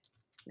 lessons.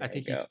 I There you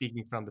think he's go.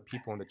 speaking from the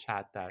people in the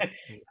chat that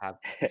have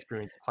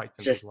experienced quite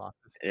some big Just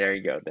losses. there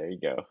you go, there you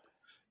go.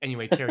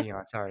 Anyway, carry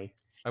on. Sorry,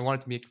 I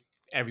wanted to make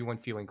everyone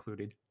feel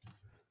included.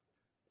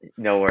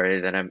 No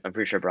worries, and I'm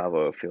pretty sure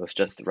Bravo feels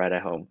just right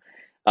at home.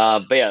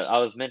 But yeah, I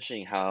was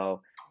mentioning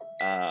how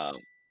um,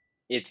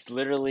 it's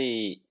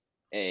literally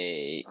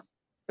a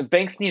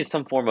banks need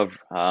some form of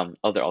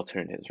other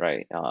alternatives,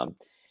 right?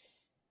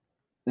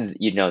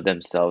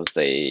 Themselves,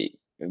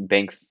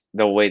 banks,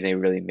 the way they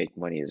really make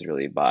money is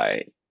really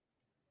by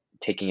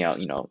taking out,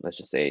 let's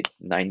just say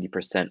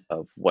 90%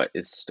 of what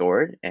is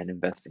stored and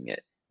investing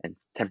it, and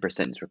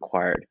 10% is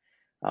required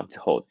to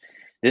hold.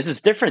 This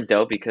is different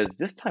though, because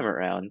this time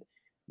around,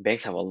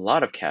 banks have a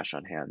lot of cash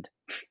on hand.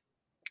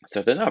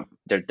 So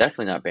they're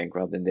definitely not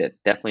bankrupt, and they're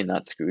definitely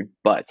not screwed,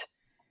 but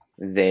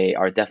they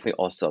are definitely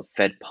also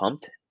Fed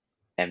pumped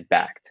and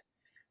backed.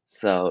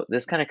 So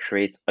this kind of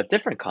creates a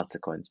different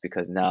consequence,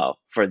 because now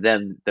for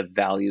them, the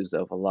values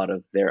of a lot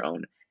of their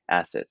own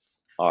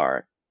assets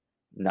are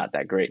not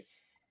that great.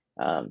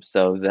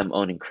 So them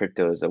owning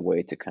crypto is a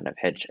way to kind of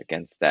hedge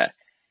against that.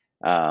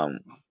 Um,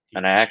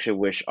 and I actually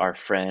wish our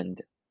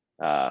friend,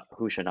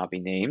 who should not be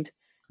named,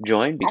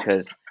 joined,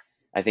 because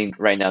I think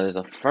right now there's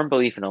a firm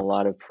belief in a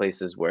lot of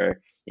places where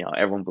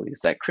everyone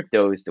believes that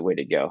crypto is the way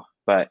to go.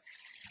 But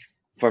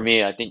for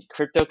me, I think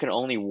crypto can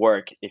only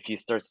work if you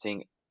start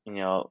seeing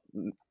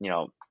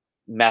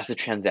massive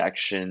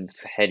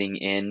transactions heading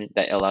in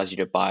that allows you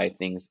to buy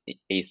things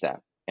ASAP.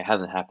 It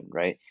hasn't happened,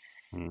 right?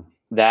 Hmm.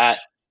 That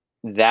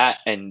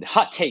and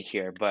hot take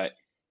here, but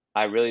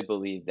I really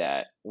believe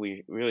that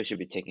we really should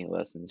be taking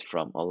lessons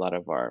from a lot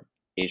of our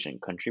Asian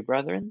country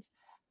brethren,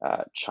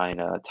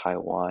 China,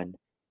 Taiwan,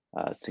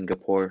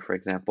 Singapore, for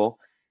example.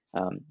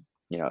 Um,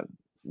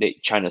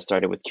 China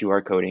started with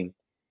QR coding,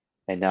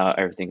 and now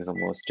everything is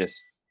almost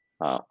just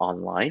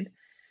online.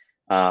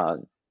 Uh,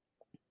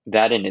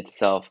 that in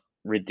itself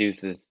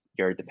reduces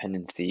your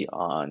dependency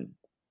on,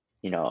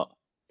 you know,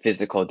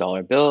 physical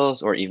dollar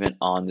bills, or even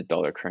on the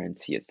dollar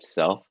currency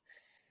itself.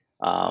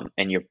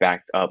 And you're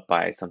backed up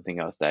by something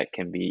else that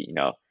can be,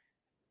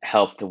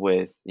 helped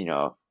with,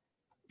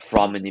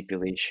 fraud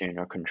manipulation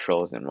or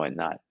controls and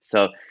whatnot.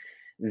 So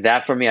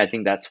that, for me, I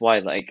think that's why,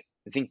 like,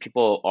 I think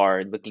people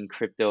are looking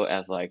crypto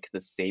as like the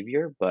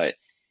savior, but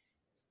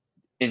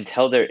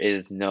until there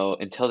is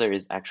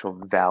actual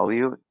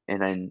value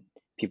and then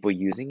people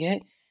using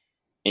it,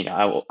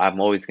 I'm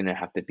always gonna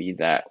have to be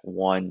that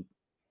one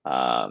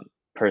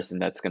person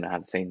that's gonna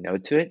have to say no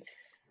to it.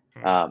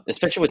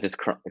 Especially with this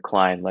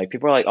climb, like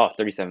people are like, oh,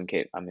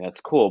 37K. I mean,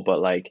 that's cool, but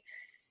like,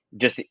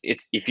 just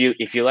it's if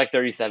you like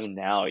 37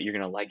 now, you're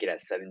gonna like it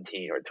at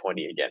 17 or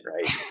 20 again,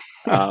 right?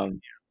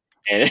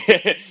 And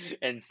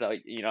and so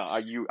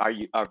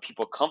are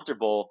people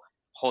comfortable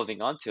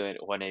holding on to it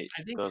when it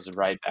I think goes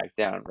right back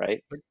down,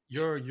 right? but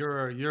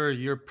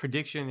your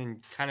prediction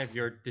and kind of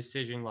your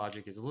decision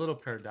logic is a little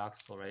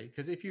paradoxical, right?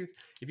 Because if you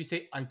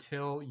say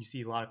until you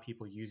see a lot of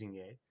people using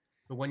it,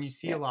 but when you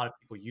see Yeah, a lot of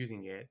people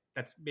using it,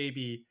 that's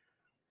maybe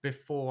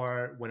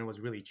before when it was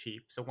really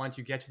cheap. So once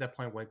you get to that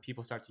point when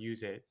people start to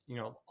use it,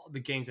 all the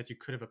gains that you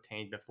could have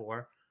obtained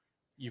before,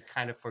 you've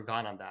kind of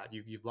forgone on that.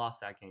 You've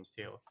lost that gains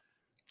too.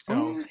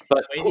 So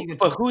but waiting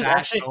until who's that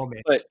actually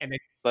moment but and then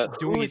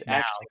doing who's it now.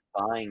 actually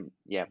buying?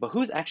 Yeah, but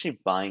who's actually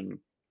buying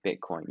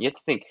Bitcoin? You have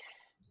to think.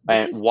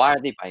 This And is why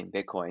are they buying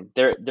Bitcoin?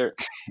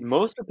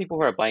 Most of the people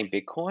who are buying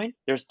Bitcoin,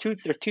 there are two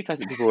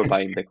types of people who are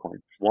buying Bitcoin.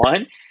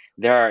 One,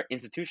 there are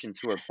institutions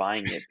who are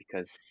buying it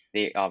because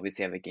they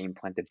obviously have a game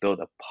plan to build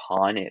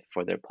upon it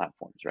for their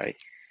platforms, right?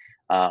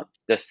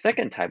 The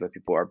second type of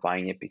people are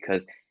buying it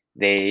because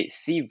they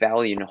see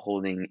value in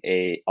holding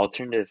a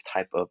alternative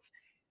type of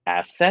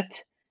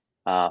asset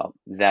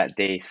that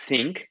they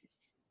think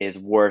is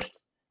worth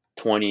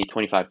 20,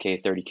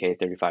 25K, 30K,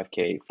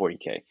 35K,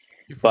 40K.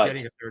 you're But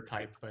forgetting a third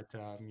type, but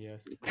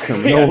yes.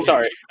 yeah, Criminals.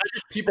 sorry.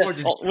 People are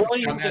just We're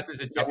only going to, dumbasses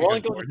and yeah, we're jumping only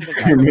on going to board. the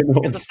second type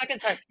because Criminals.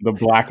 The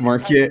black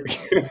market.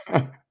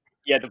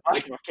 yeah, the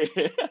black market.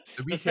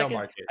 The The retail second,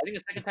 market I think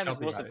the second is type is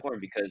jumping most on it.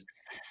 important because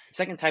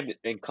second type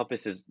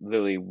encompasses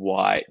literally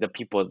why the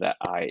people that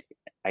I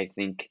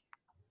think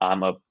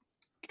I'm a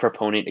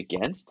proponent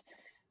against.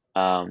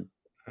 Um,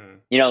 Hmm.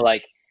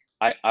 like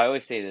I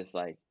always say this,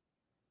 like,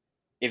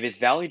 if it's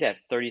valued at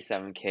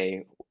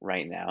 37K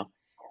right now,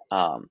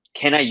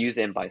 can I use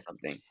it and buy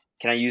something?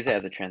 Can I use it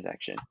as a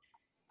transaction?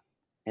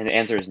 And the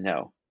answer is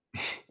no,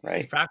 In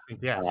right? fractions,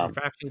 yes. In Um,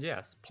 fractions,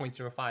 yes.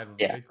 0.05 of a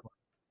yeah. Bitcoin.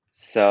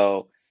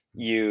 So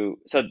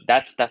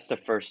that's the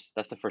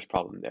first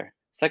problem there.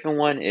 Second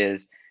one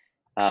is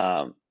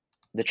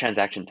the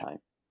transaction time,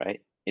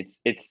 right?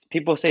 It's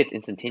people say it's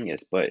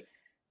instantaneous, but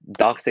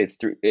docs say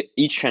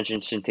each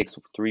transaction takes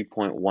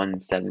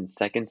 3.17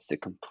 seconds to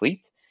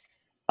complete.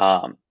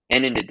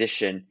 And in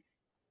addition,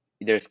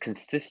 there's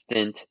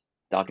consistent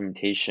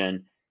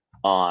documentation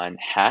on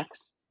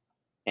hacks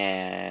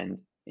and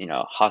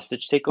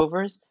hostage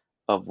takeovers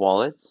of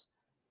wallets,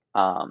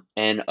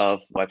 and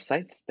of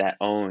websites that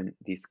own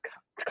these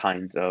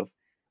kinds of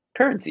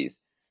currencies.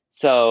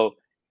 So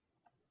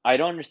I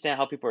don't understand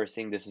how people are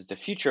saying this is the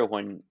future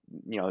when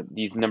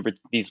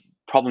these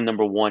problem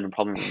number one and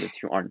problem number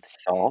two aren't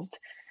solved.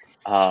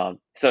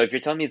 So if you're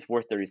telling me it's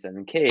worth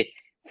 37K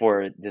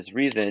for this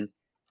reason,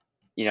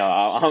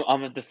 I'm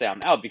going to say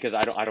I'm out, because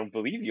I don't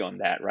believe you on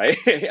that, right?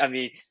 I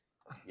mean,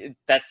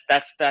 that's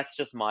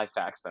just my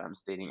facts that I'm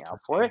stating out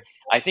for it.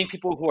 I think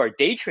people who are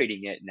day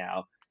trading it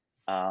now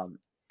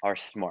are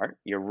smart.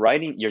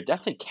 You're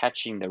definitely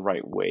catching the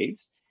right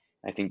waves.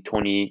 I think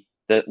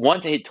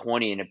once it hit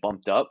 20 and it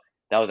bumped up,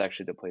 that was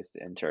actually the place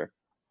to enter.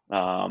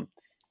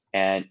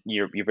 And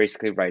you're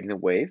basically riding the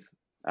wave.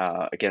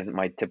 Again,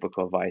 my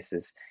typical advice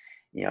is,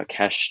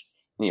 cash,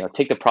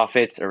 take the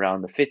profits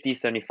around the 50,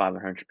 75,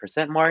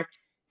 100% mark,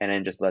 and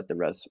then just let the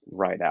rest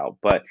ride out.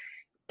 But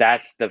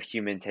that's the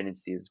human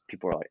tendency, is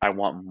people are like, I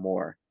want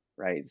more,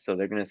 right? So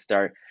they're going to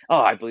start,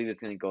 I believe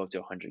it's going to go up to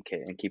 100K,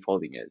 and keep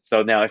holding it.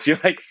 So now if you're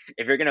going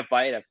to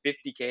buy it at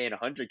 50K and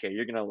 100K,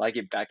 you're going to like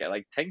it back at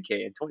like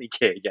 10K and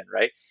 20K again,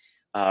 right?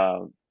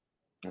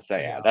 So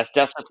yeah, that's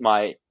just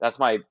me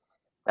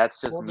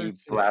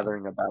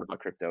blathering about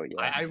crypto.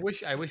 Yeah. I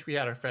wish we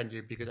had our friend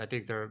here, because I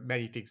think there are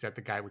many things that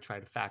the guy would try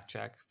to fact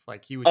check.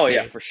 Like he would Oh say,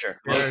 yeah, for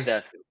sure. Most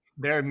definitely.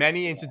 There are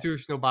many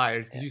institutional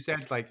buyers, because you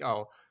said like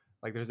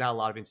there's not a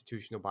lot of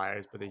institutional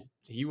buyers, but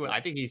I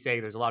think he's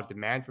saying there's a lot of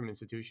demand from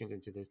institutions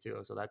into this too.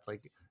 So that's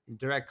like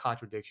direct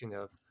contradiction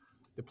of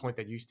the point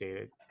that you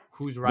stated.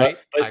 Who's right?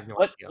 But I have no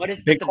idea. What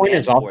is Bitcoin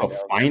is also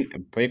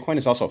Bitcoin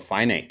is also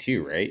finite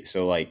too, right?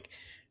 So like,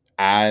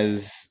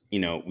 as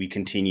we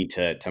continue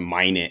to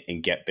mine it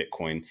and get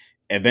Bitcoin,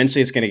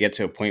 eventually it's going to get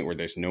to a point where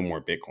there's no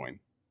more Bitcoin.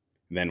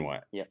 Then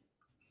what? Yeah.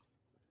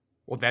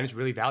 Well, then it's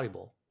really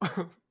valuable.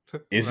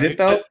 Is it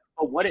though?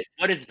 But what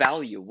is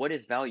value? What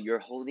is value?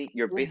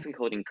 You're basically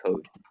holding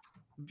code.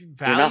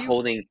 Value? You're not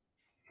holding.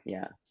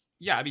 Yeah.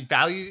 Yeah, I mean,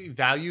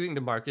 valuing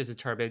the market is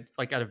determined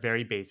like at a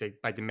very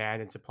basic by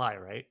demand and supply,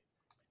 right?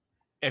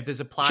 If the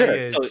supply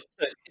is so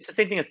it's the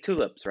same thing as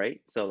tulips,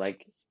 right? So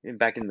like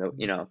back in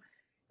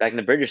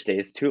the British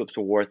days, tulips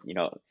were worth,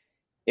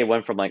 it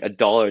went from like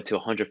 $1 to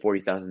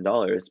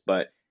 $140,000,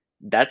 but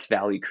that's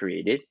value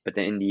created. But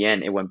then in the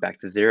end, it went back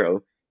to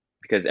zero,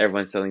 because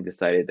everyone suddenly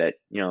decided that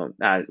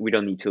we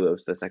don't need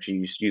tulips. Let's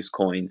actually use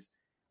coins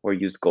or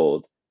use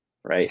gold,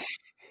 right?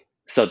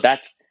 So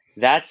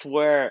that's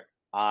where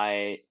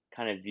I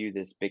kind of view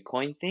this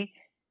Bitcoin thing.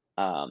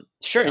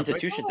 Sure,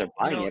 institutions are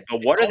buying it, but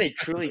what are they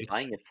truly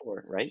buying it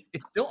for, right?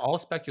 It's still all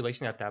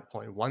speculation at that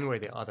point, one way or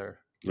the other,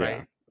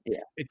 right? Yeah.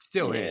 It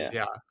still is.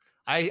 Yeah.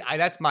 I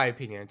that's my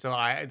opinion. So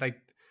I like,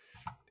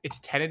 it's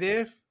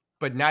tentative,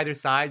 but neither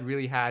side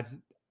really has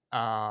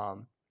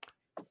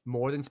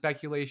more than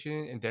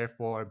speculation, and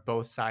therefore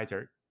both sides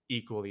are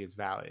equally as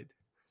valid.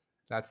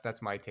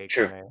 That's my take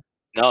on it.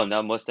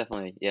 No, most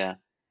definitely, yeah.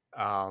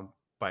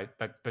 But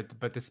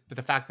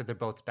the fact that they're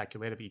both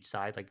speculative, each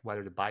side, like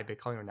whether to buy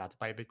Bitcoin or not to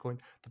buy Bitcoin,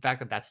 the fact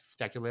that that's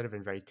speculative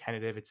and very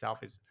tentative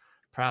itself is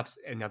perhaps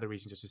another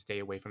reason just to stay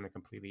away from it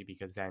completely,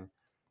 because then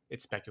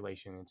it's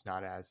speculation. It's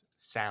not as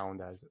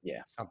sound as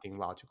something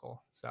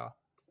logical. So,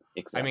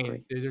 exactly. I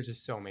mean, there's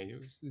just so many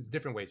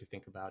different ways to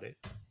think about it.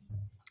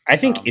 I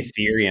think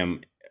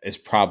Ethereum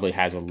probably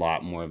has a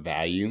lot more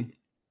value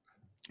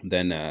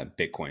than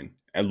Bitcoin,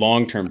 a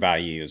long-term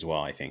value as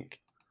well, I think.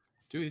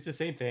 Dude, it's the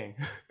same thing.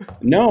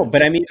 No,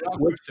 but I mean,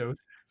 but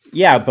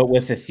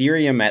with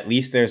Ethereum, at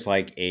least there's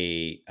like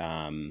a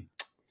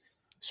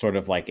sort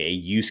of like a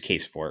use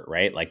case for it,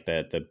 right? Like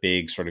the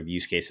big sort of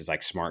use cases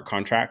like smart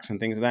contracts and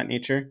things of that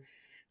nature,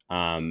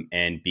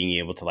 and being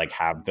able to like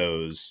have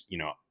those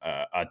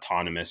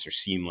autonomous or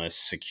seamless,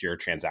 secure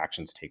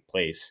transactions take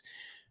place.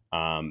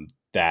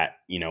 That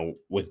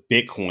with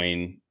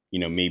Bitcoin,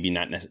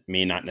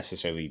 may not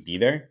necessarily be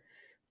there.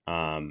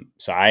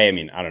 So I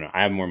mean, I don't know.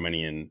 I have more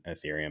money in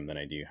Ethereum than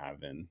I do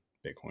have in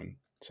Bitcoin.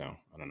 So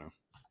I don't know.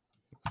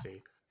 Let's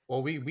see.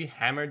 Well, we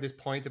hammered this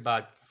point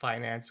about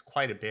finance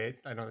quite a bit.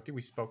 I think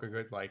we spoke a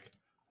good like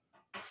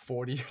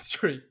 40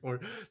 straight or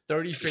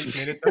 30 straight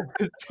minutes.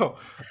 So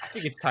I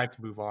think it's time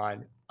to move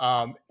on.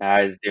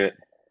 Let's do it.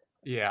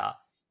 Yeah.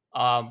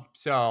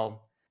 So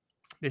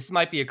this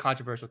might be a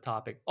controversial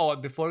topic. Oh,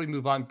 before we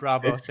move on,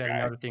 Bravo said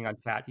another thing on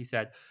chat. He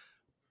said,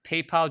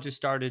 PayPal just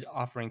started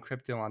offering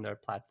crypto on their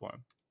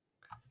platform.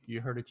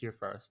 You heard it here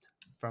first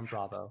from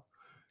Bravo.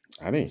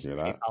 I didn't hear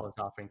that. PayPal was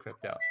offering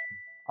crypto.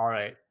 All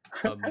right.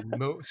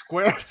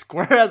 Square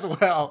as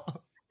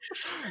well.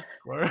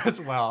 Square as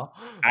well.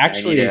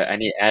 Actually, I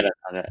need to add on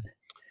that.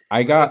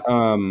 I got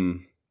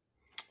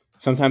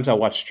sometimes I'll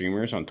watch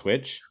streamers on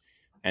Twitch,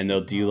 and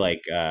they'll do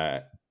like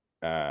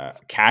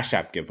Cash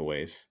App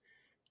giveaways.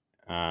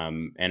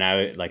 And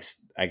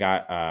I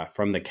got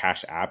from the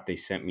Cash App, they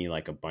sent me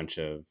like a bunch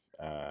of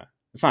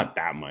it's not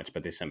that much,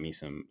 but they sent me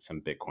some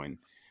Bitcoin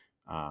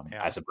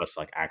as opposed to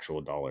like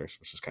actual dollars,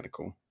 which is kind of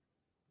cool.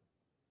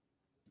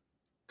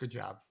 Good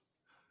job.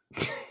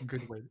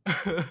 Good win.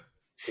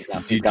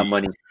 He's got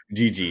money.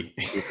 GG.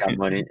 He's got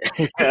money.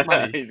 Quick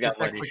money. He's got Get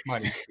that money. quick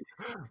money.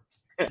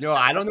 No,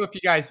 I don't know if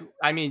you guys.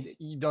 I mean,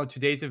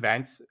 today's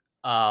events.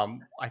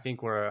 I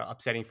think were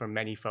upsetting for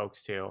many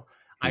folks too.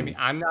 I mean,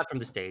 I'm not from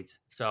the States,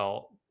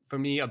 so for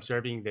me,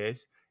 observing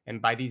this,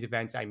 and by these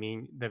events, I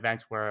mean the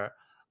events where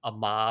a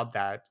mob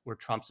that were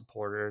Trump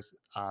supporters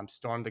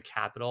stormed the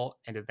Capitol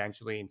and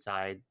eventually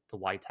inside the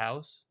White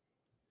House.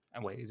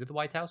 And wait, is it the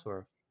White House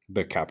or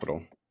The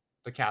Capitol?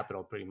 The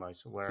Capitol, pretty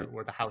much, where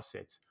the House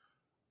sits.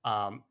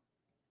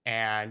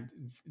 And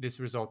this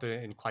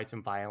resulted in quite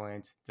some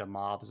violence. The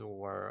mobs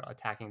were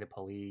attacking the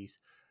police.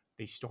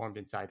 They stormed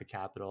inside the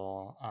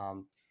Capitol,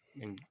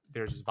 and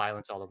there's just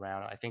violence all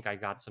around. I think I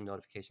got some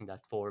notification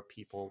that 4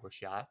 people were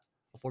shot.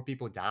 4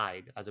 people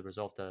died as a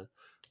result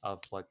of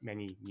what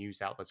many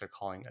news outlets are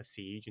calling a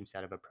siege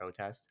instead of a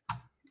protest.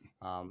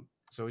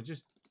 So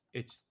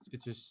it's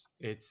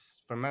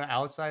from an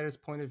outsider's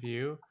point of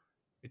view,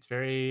 it's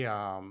very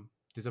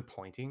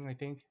disappointing, I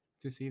think,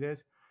 to see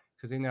this,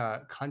 because in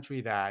a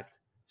country that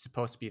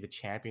supposed to be the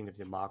champion of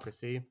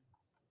democracy,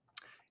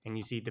 and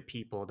you see the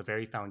people, the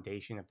very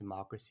foundation of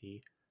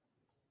democracy,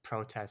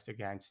 protest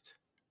against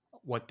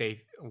what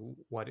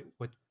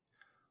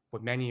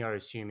many are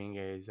assuming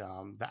is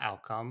the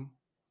outcome,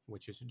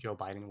 which is Joe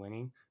Biden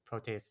winning,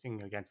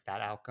 protesting against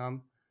that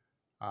outcome.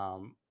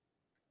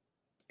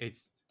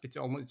 It's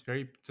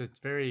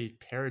very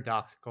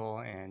paradoxical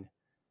and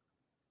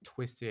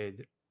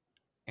twisted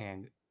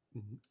and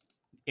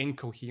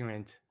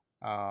incoherent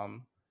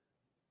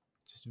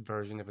just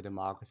version of a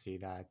democracy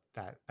that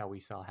we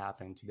saw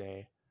happen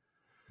today.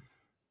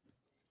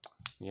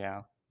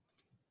 Yeah,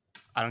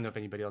 I don't know if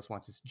anybody else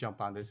wants to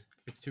jump on this.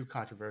 It's too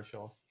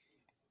controversial.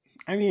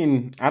 I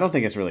mean, I don't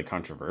think it's really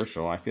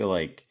controversial. I think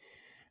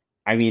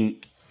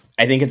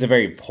it's a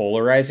very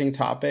polarizing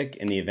topic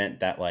in the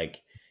event that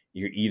like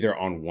you're either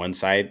on one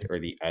side or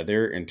the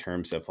other in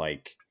terms of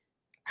like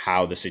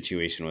how the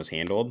situation was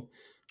handled.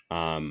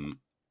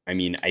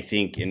 I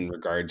think in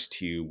regards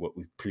to what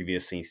we've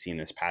previously seen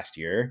this past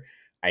year,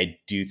 I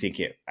do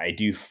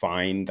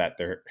find that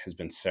there has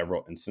been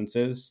several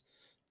instances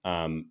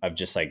of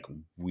just like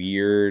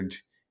weird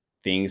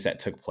things that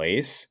took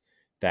place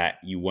that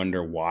you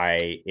wonder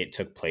why it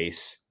took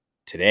place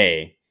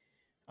today.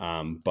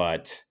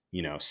 But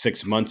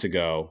 6 months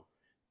ago,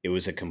 it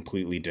was a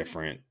completely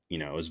different,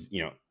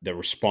 the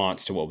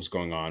response to what was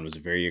going on was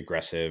very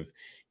aggressive.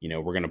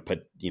 We're going to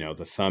put,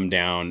 the thumb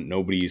down.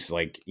 Nobody's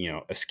like,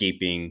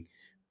 escaping,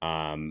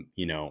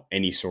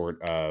 any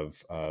sort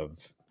of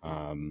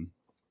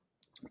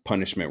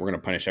punishment. We're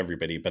going to punish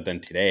everybody. But then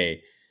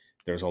today,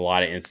 there's a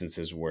lot of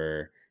instances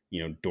where,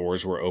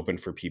 doors were open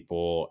for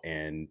people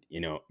and,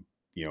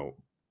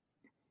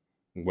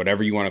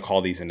 whatever you want to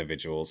call these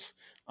individuals,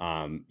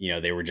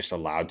 they were just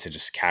allowed to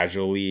just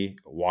casually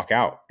walk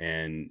out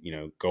and,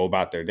 go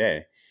about their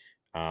day.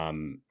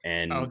 And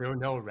there were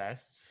no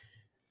arrests.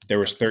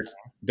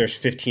 There's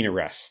 15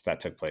 arrests that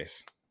took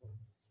place.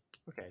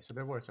 Okay, so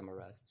there were some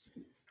arrests.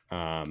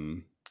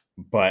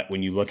 But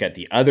when you look at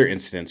the other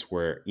incidents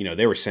where,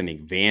 they were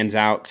sending vans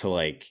out to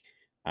like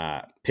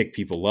pick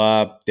people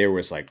up, there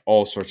was like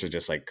all sorts of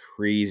just like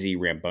crazy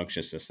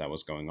rambunctiousness that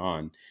was going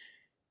on.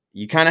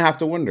 You kind of have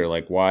to wonder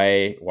like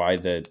why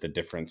the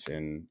difference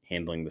in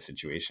handling the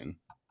situation.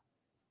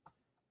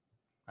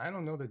 I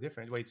don't know the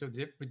difference. Wait, so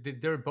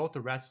there were both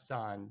arrests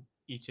on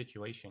each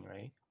situation,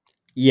 right?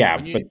 Yeah,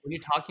 when you're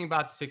talking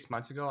about 6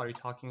 months ago, are you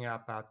talking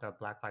about the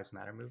Black Lives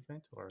Matter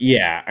movement? Or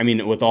yeah,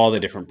 with all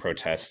the different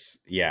protests,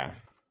 yeah.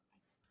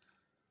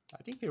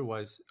 I think there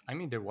was.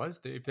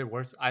 If there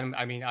was,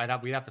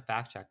 we'd have to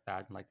fact check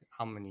that, like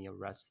how many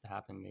arrests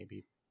happened,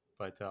 maybe.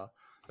 But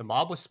the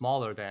mob was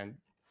smaller than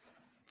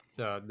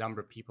the number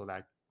of people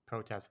that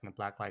protested in the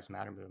Black Lives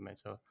Matter movement.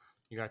 So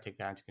you got to take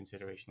that into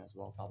consideration as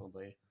well,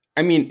 probably.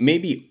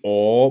 Maybe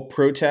all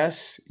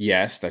protests,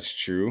 yes, that's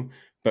true.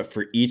 But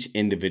for each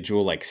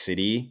individual like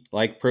city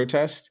like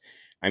protest,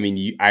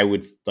 I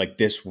would like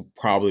this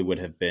probably would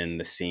have been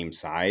the same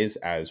size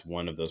as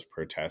one of those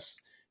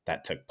protests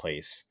that took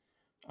place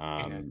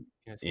in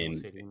a single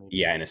city. Maybe.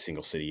 Yeah, in a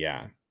single city,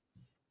 yeah.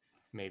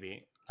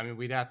 Maybe.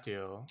 We'd have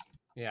to,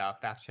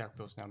 fact check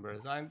those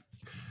numbers.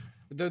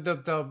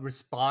 The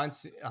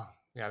response. Oh,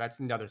 yeah, that's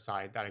another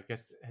side that I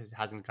guess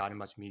hasn't gotten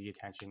much media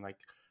attention, like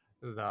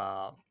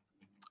the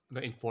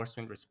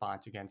enforcement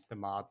response against the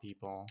mob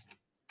people.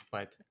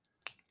 But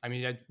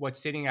what's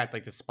sitting at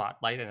like the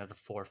spotlight and at the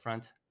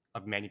forefront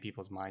of many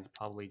people's minds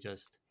probably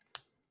just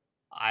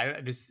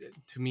this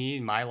to me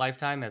in my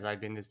lifetime, as I've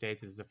been in the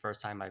States, this is the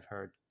first time I've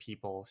heard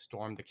people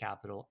storm the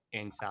Capitol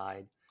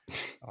inside,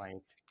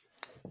 like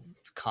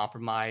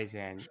compromise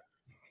and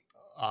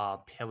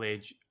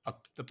pillage a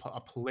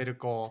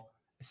political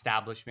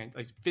establishment,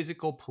 like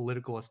physical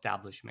political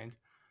establishment.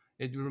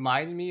 It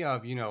reminded me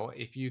of,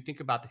 if you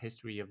think about the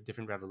history of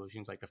different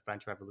revolutions, like the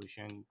French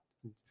Revolution,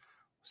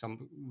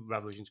 some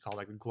revolutions called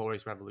like the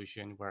Glorious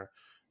Revolution, where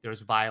there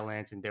was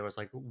violence and there was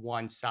like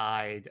one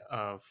side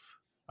of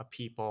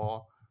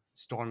people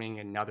storming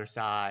another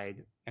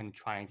side and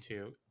trying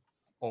to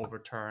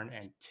overturn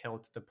and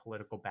tilt the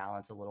political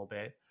balance a little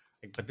bit.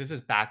 Like, but this is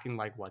back in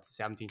like what,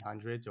 the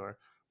 1700s or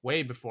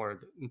way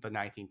before the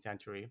 19th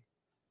century.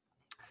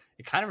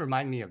 It kind of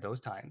reminded me of those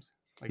times.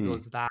 Like it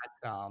was that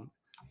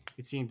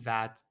it seemed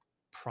that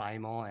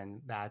primal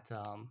and that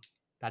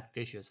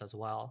vicious as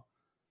well.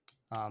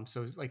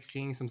 So it's like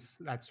seeing some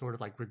that sort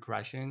of like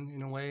regression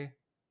in a way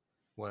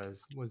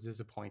was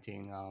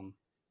disappointing,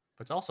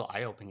 but it's also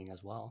eye opening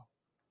as well.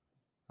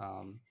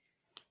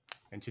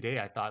 And today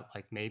I thought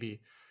like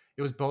maybe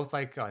it was both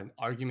like an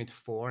argument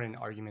for and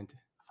an argument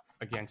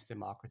against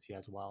democracy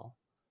as well.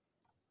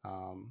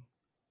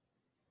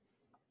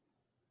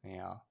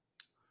 Yeah,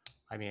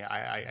 I mean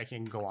I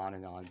can go on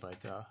and on, but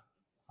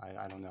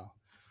I don't know.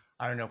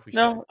 I don't know if we should.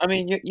 No, I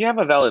mean you have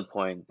a valid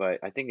point, but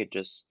I think it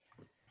just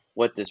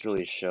what this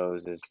really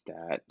shows is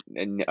that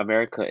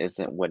America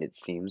isn't what it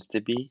seems to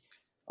be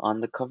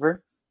on the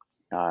cover.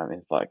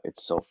 In fact,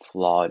 it's so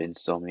flawed in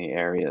so many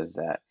areas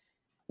that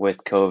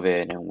with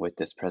COVID and with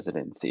this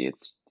presidency,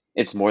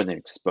 it's more than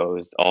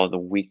exposed all the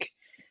weak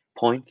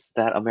points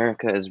that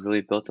America is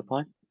really built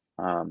upon.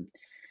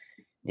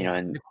 You know,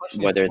 and the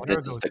question whether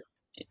is,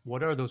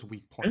 what are those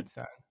weak points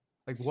then?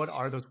 Like, what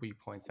are those weak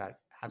points that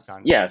have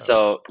gone? Yeah,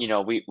 so you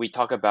know, we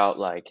talk about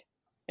like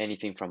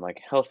anything from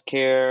like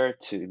healthcare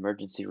to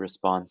emergency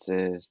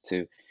responses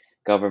to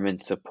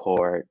government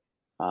support,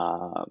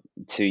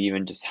 to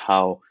even just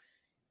how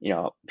you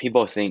know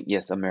people think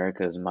yes,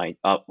 America's might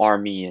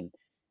army and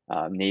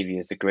navy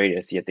is the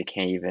greatest, yet they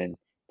can't even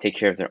take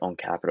care of their own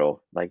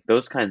capital. Like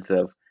those kinds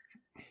of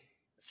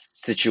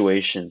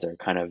situations are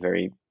kind of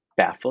very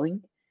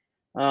baffling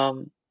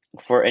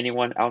for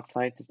anyone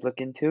outside to look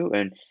into.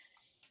 And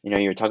you know,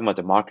 you're talking about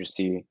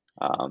democracy.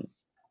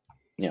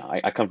 You know,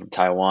 I come from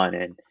Taiwan,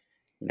 and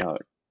you know,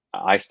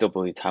 I still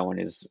believe Taiwan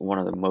is one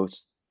of the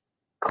most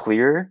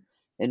clear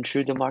and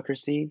true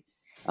democracy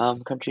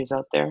countries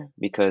out there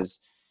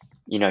because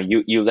you know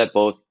you let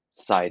both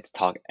sides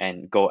talk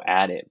and go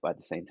at it, but at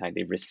the same time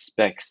they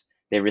respect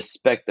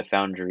the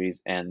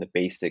boundaries and the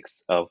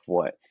basics of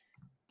what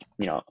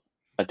you know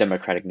a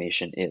democratic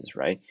nation is,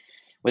 right?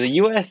 With the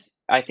U.S.,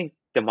 I think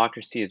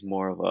democracy is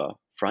more of a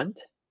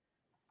front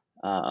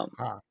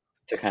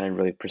to kind of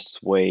really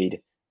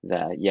persuade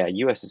that yeah,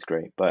 U.S. is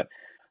great, but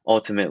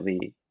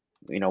ultimately,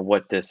 you know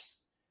what this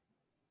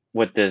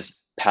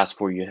past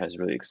 4 years has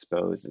really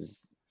exposed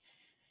is,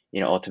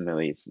 you know,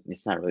 ultimately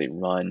it's not really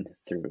run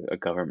through a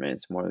government.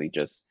 It's more like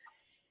just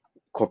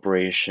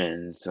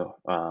corporations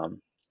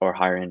or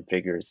higher end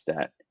figures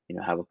that you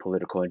know have a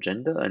political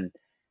agenda and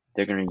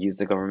they're going to use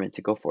the government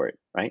to go for it,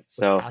 right?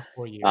 So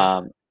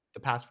the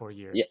past 4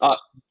 years, yeah,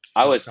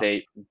 I would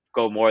say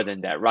go more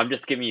than that. I'm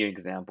just giving you an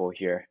example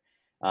here,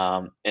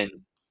 and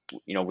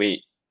you know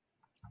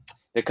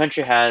the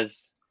country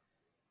has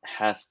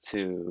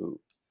to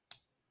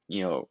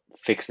you know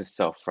fix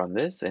itself from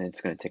this, and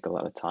it's going to take a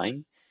lot of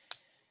time.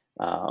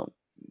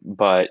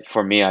 But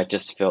for me, I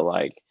just feel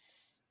like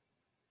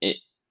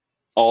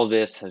all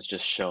this has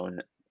just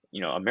shown,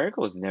 you know,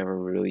 America was never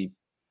really,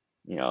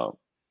 you know,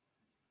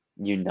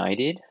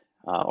 united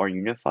or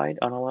unified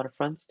on a lot of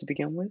fronts to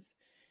begin with.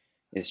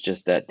 It's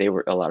just that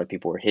a lot of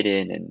people were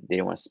hidden and they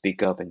didn't want to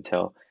speak up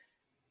until,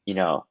 you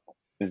know,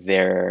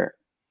 their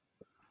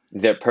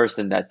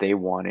person that they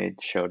wanted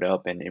showed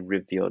up and it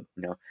revealed,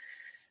 you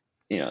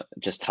know,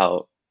 just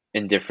how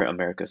indifferent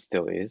America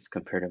still is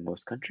compared to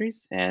most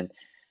countries. And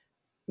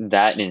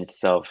that in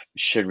itself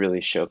should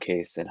really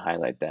showcase and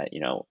highlight that, you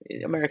know,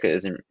 America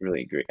isn't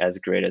really as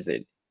great as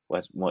it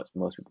was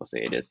most people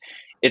say it is.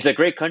 It's a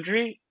great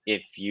country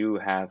if you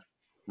have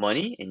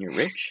money and you're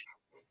rich.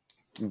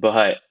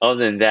 But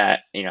other than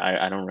that, you know,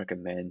 I don't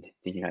recommend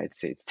the United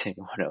States to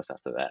anyone else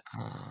after that.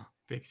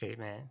 Big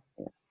statement.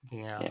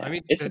 Yeah. I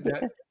mean, it's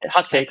a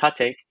hot take,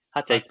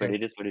 but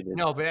it is what it is.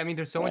 No, but I mean,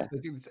 there's so much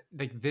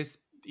like this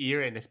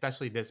year and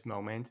especially this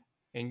moment,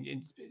 and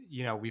it's,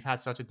 you know, we've had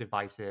such a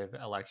divisive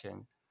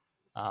election,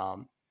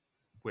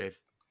 with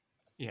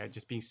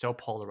just being so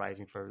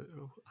polarizing for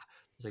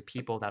there's like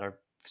people that are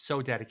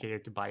so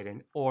dedicated to Biden,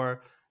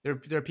 or there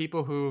are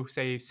people who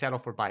say settle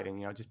for Biden,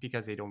 you know, just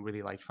because they don't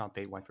really like Trump,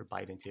 they went for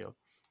Biden too.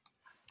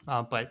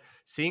 But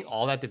seeing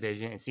all that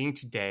division and seeing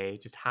today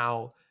just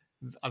how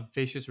a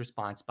vicious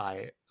response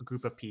by a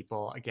group of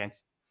people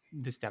against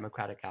this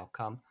democratic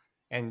outcome,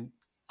 and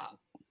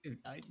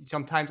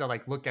sometimes I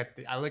like look at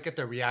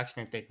the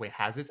reaction and think, wait,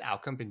 has this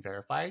outcome been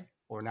verified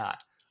or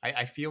not?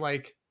 I feel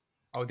like,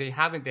 oh, they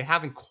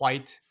haven't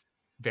quite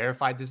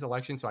verified this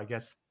election, so I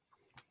guess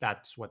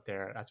that's what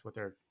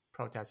they're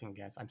protesting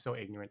against. I'm so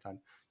ignorant on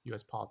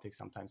U.S. politics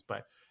sometimes,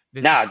 but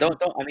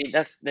don't. I mean,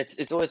 that's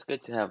it's always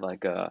good to have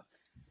like a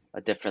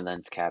different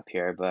lens cap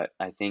here, but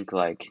I think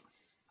like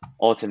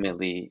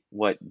ultimately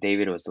what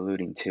David was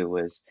alluding to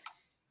was,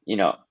 you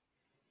know,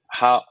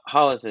 how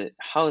is it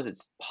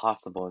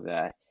possible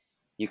that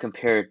you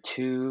compare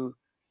two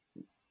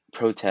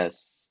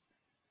protests,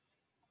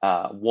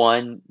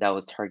 one that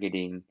was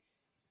targeting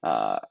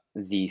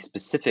the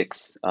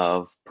specifics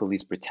of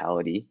police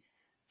brutality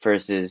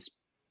versus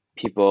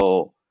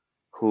people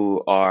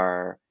who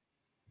are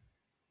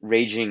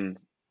raging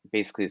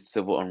basically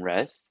civil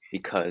unrest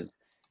because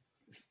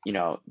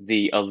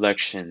the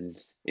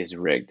elections is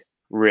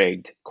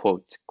rigged,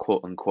 quote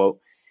unquote.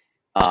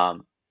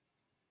 Um,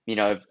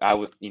 if I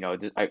would,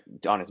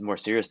 on a more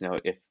serious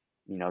note, if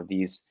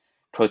these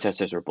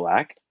protesters were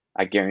black,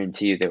 I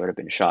guarantee you they would have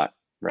been shot,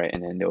 right?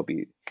 And then there will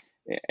be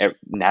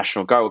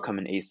National Guard will come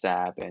in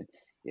ASAP, and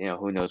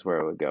who knows where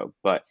it would go.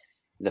 But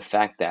the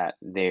fact that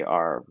they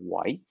are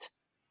white,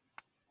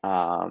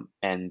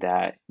 and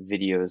that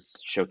videos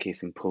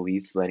showcasing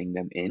police letting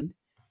them in,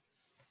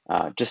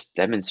 just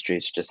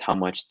demonstrates just how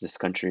much this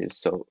country is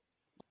so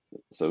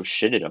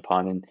shitted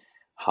upon, and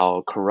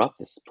how corrupt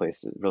this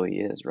place really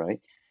is,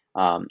 right?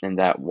 And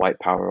that white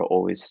power will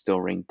always still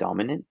reign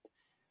dominant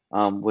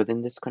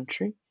within this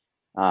country,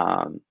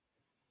 and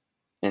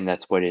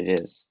that's what it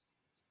is.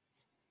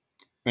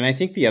 And I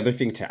think the other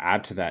thing to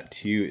add to that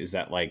too is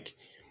that, like,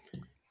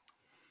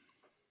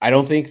 I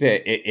don't think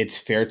that it's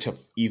fair to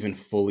even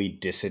fully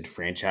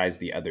disenfranchise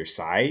the other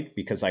side,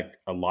 because like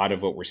a lot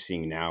of what we're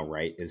seeing now,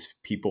 right, is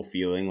people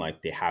feeling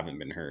like they haven't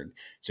been heard.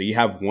 So you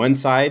have one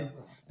side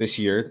this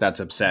year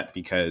that's upset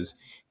because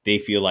they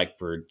feel like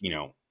for,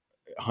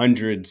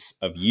 hundreds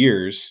of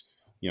years,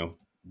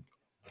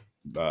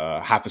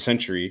 half a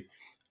century,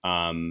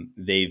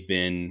 they've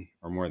been,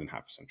 or more than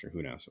half a century,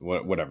 who knows,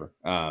 whatever.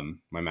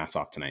 My math's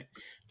off tonight.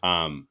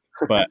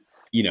 But,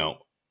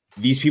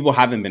 these people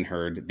haven't been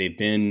heard. They've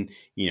been,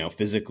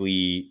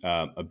 physically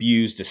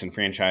abused,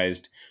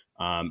 disenfranchised.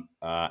 And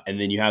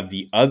then you have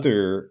the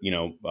other,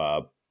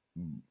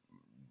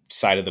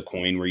 side of the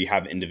coin where you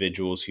have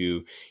individuals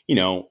who,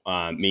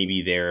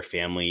 maybe their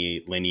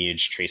family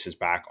lineage traces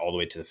back all the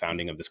way to the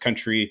founding of this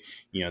country.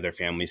 Their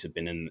families have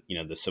been in,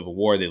 the Civil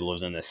War. They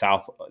lived in the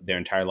South their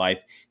entire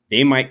life.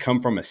 They might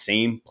come from a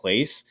same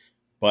place,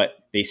 but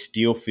they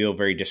still feel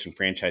very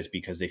disenfranchised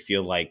because they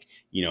feel like,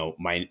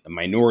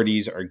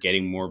 minorities are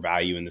getting more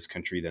value in this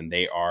country than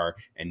they are,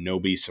 and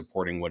nobody's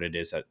supporting what it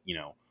is that,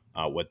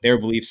 what their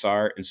beliefs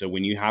are. And so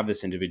when you have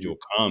this individual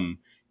come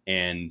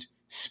and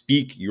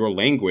speak your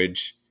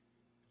language,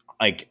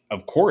 like,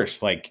 of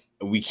course, like,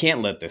 we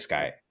can't let this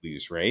guy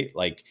lose, right?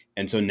 Like,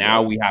 and so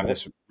now we have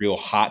this real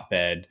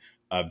hotbed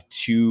of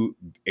two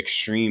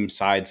extreme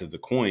sides of the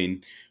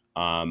coin,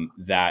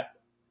 that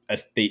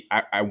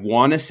I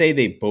want to say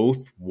they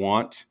both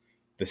want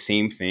the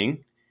same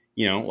thing,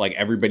 like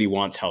everybody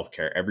wants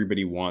healthcare,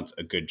 everybody wants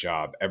a good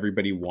job,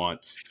 everybody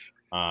wants,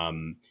 a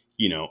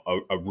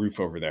roof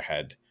over their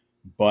head.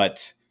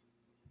 But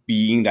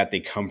being that they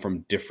come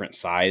from different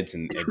sides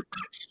and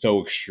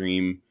so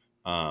extreme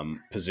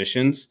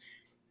positions,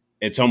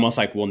 it's almost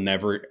like we'll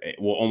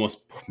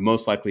almost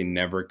most likely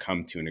never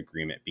come to an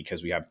agreement,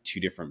 because we have two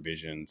different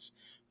visions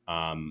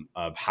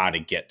of how to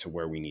get to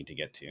where we need to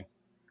get to.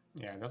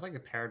 Yeah, that's like the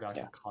paradox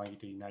of calling it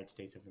the United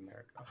States of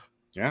America.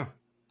 Yeah.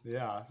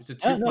 Yeah, it's a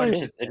two-party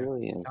system. It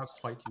really is. It's not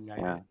quite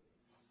united.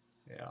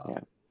 Yeah.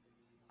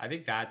 I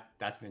think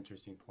that's an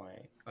interesting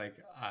point. Like,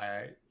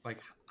 I like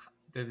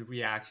the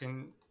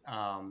reaction,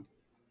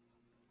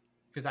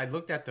 because I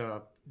looked at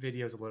the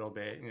videos a little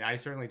bit, and I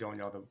certainly don't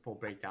know the full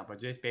breakdown, but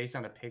just based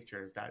on the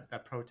pictures,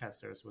 that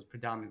protesters was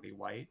predominantly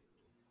white.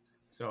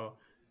 So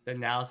the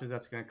analysis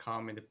that's going to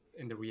come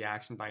in the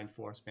reaction by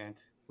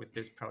enforcement with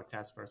this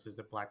protest versus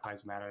the Black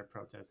Lives Matter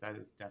protest, that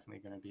is definitely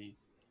going to be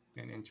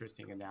an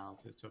interesting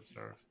analysis to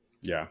observe.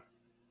 Yeah.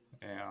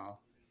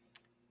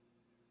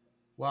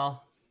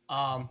 Well,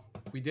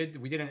 we did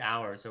an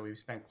hour, so we've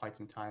spent quite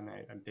some time.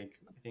 I think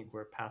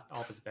we're past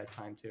Alpha's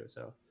bedtime too.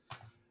 So I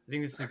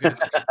think this is a good.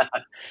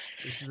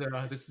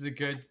 this is a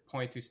good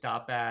point to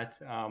stop at.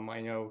 I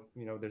know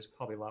there's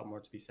probably a lot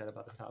more to be said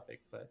about the topic,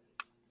 but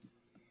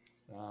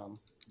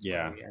we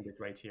end it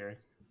right here.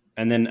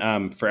 And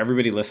then for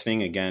everybody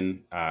listening,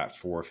 again,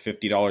 for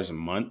 $50 a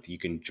month, you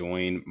can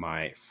join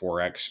my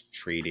Forex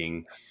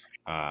trading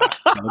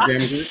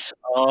Telegram group.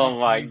 Oh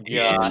my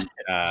god! People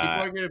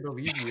are gonna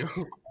believe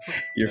you.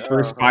 Your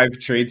first 5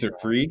 trades are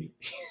free.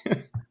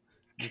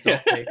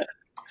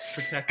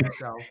 Protect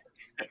yourself.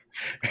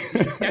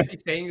 You can't be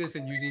saying this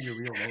and using your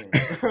real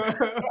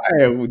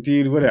name.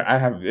 Dude, what I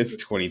have? It's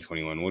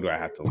 2021. What do I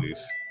have to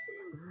lose?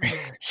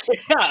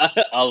 Yeah,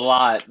 a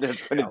lot.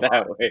 Let's put it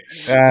that way.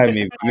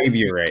 Maybe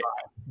you're right.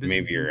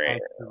 Maybe you're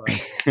right.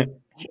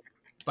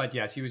 But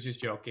yes, he was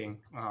just joking.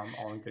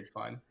 All in good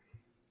fun.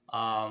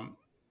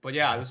 But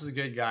yeah, this was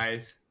good,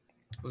 guys.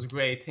 It was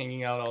great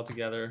hanging out all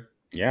together.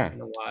 Yeah.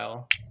 In a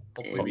while.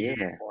 Hopefully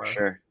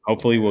sure.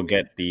 Hopefully we'll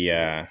get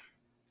the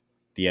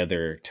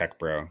other tech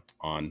bro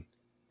on.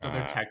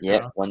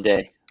 One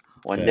day.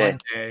 One day.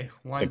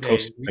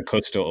 The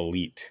Coastal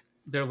Elite.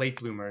 They're late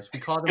bloomers. We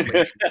call them late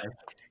bloomers.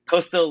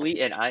 Coastal Elite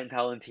and I'm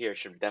Palantir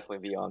should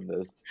definitely be on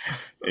this.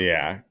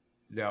 Yeah.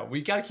 No,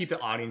 we gotta keep the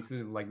audience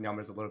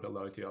numbers a little bit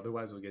low too.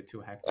 Otherwise, we'll get too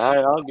hectic. All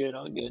right, all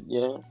good.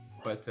 Yeah.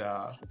 But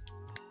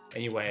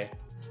anyway,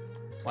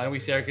 why don't we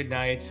say our good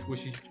night?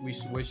 Wish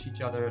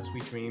each other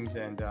sweet dreams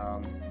and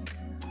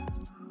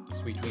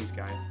sweet dreams,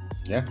 guys.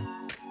 Yeah.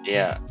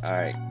 Yeah. All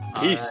right.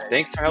 Peace.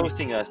 Thanks for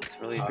hosting us.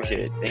 Really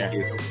appreciate it. Thank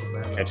you.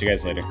 Catch you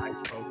guys later. Bye,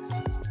 folks.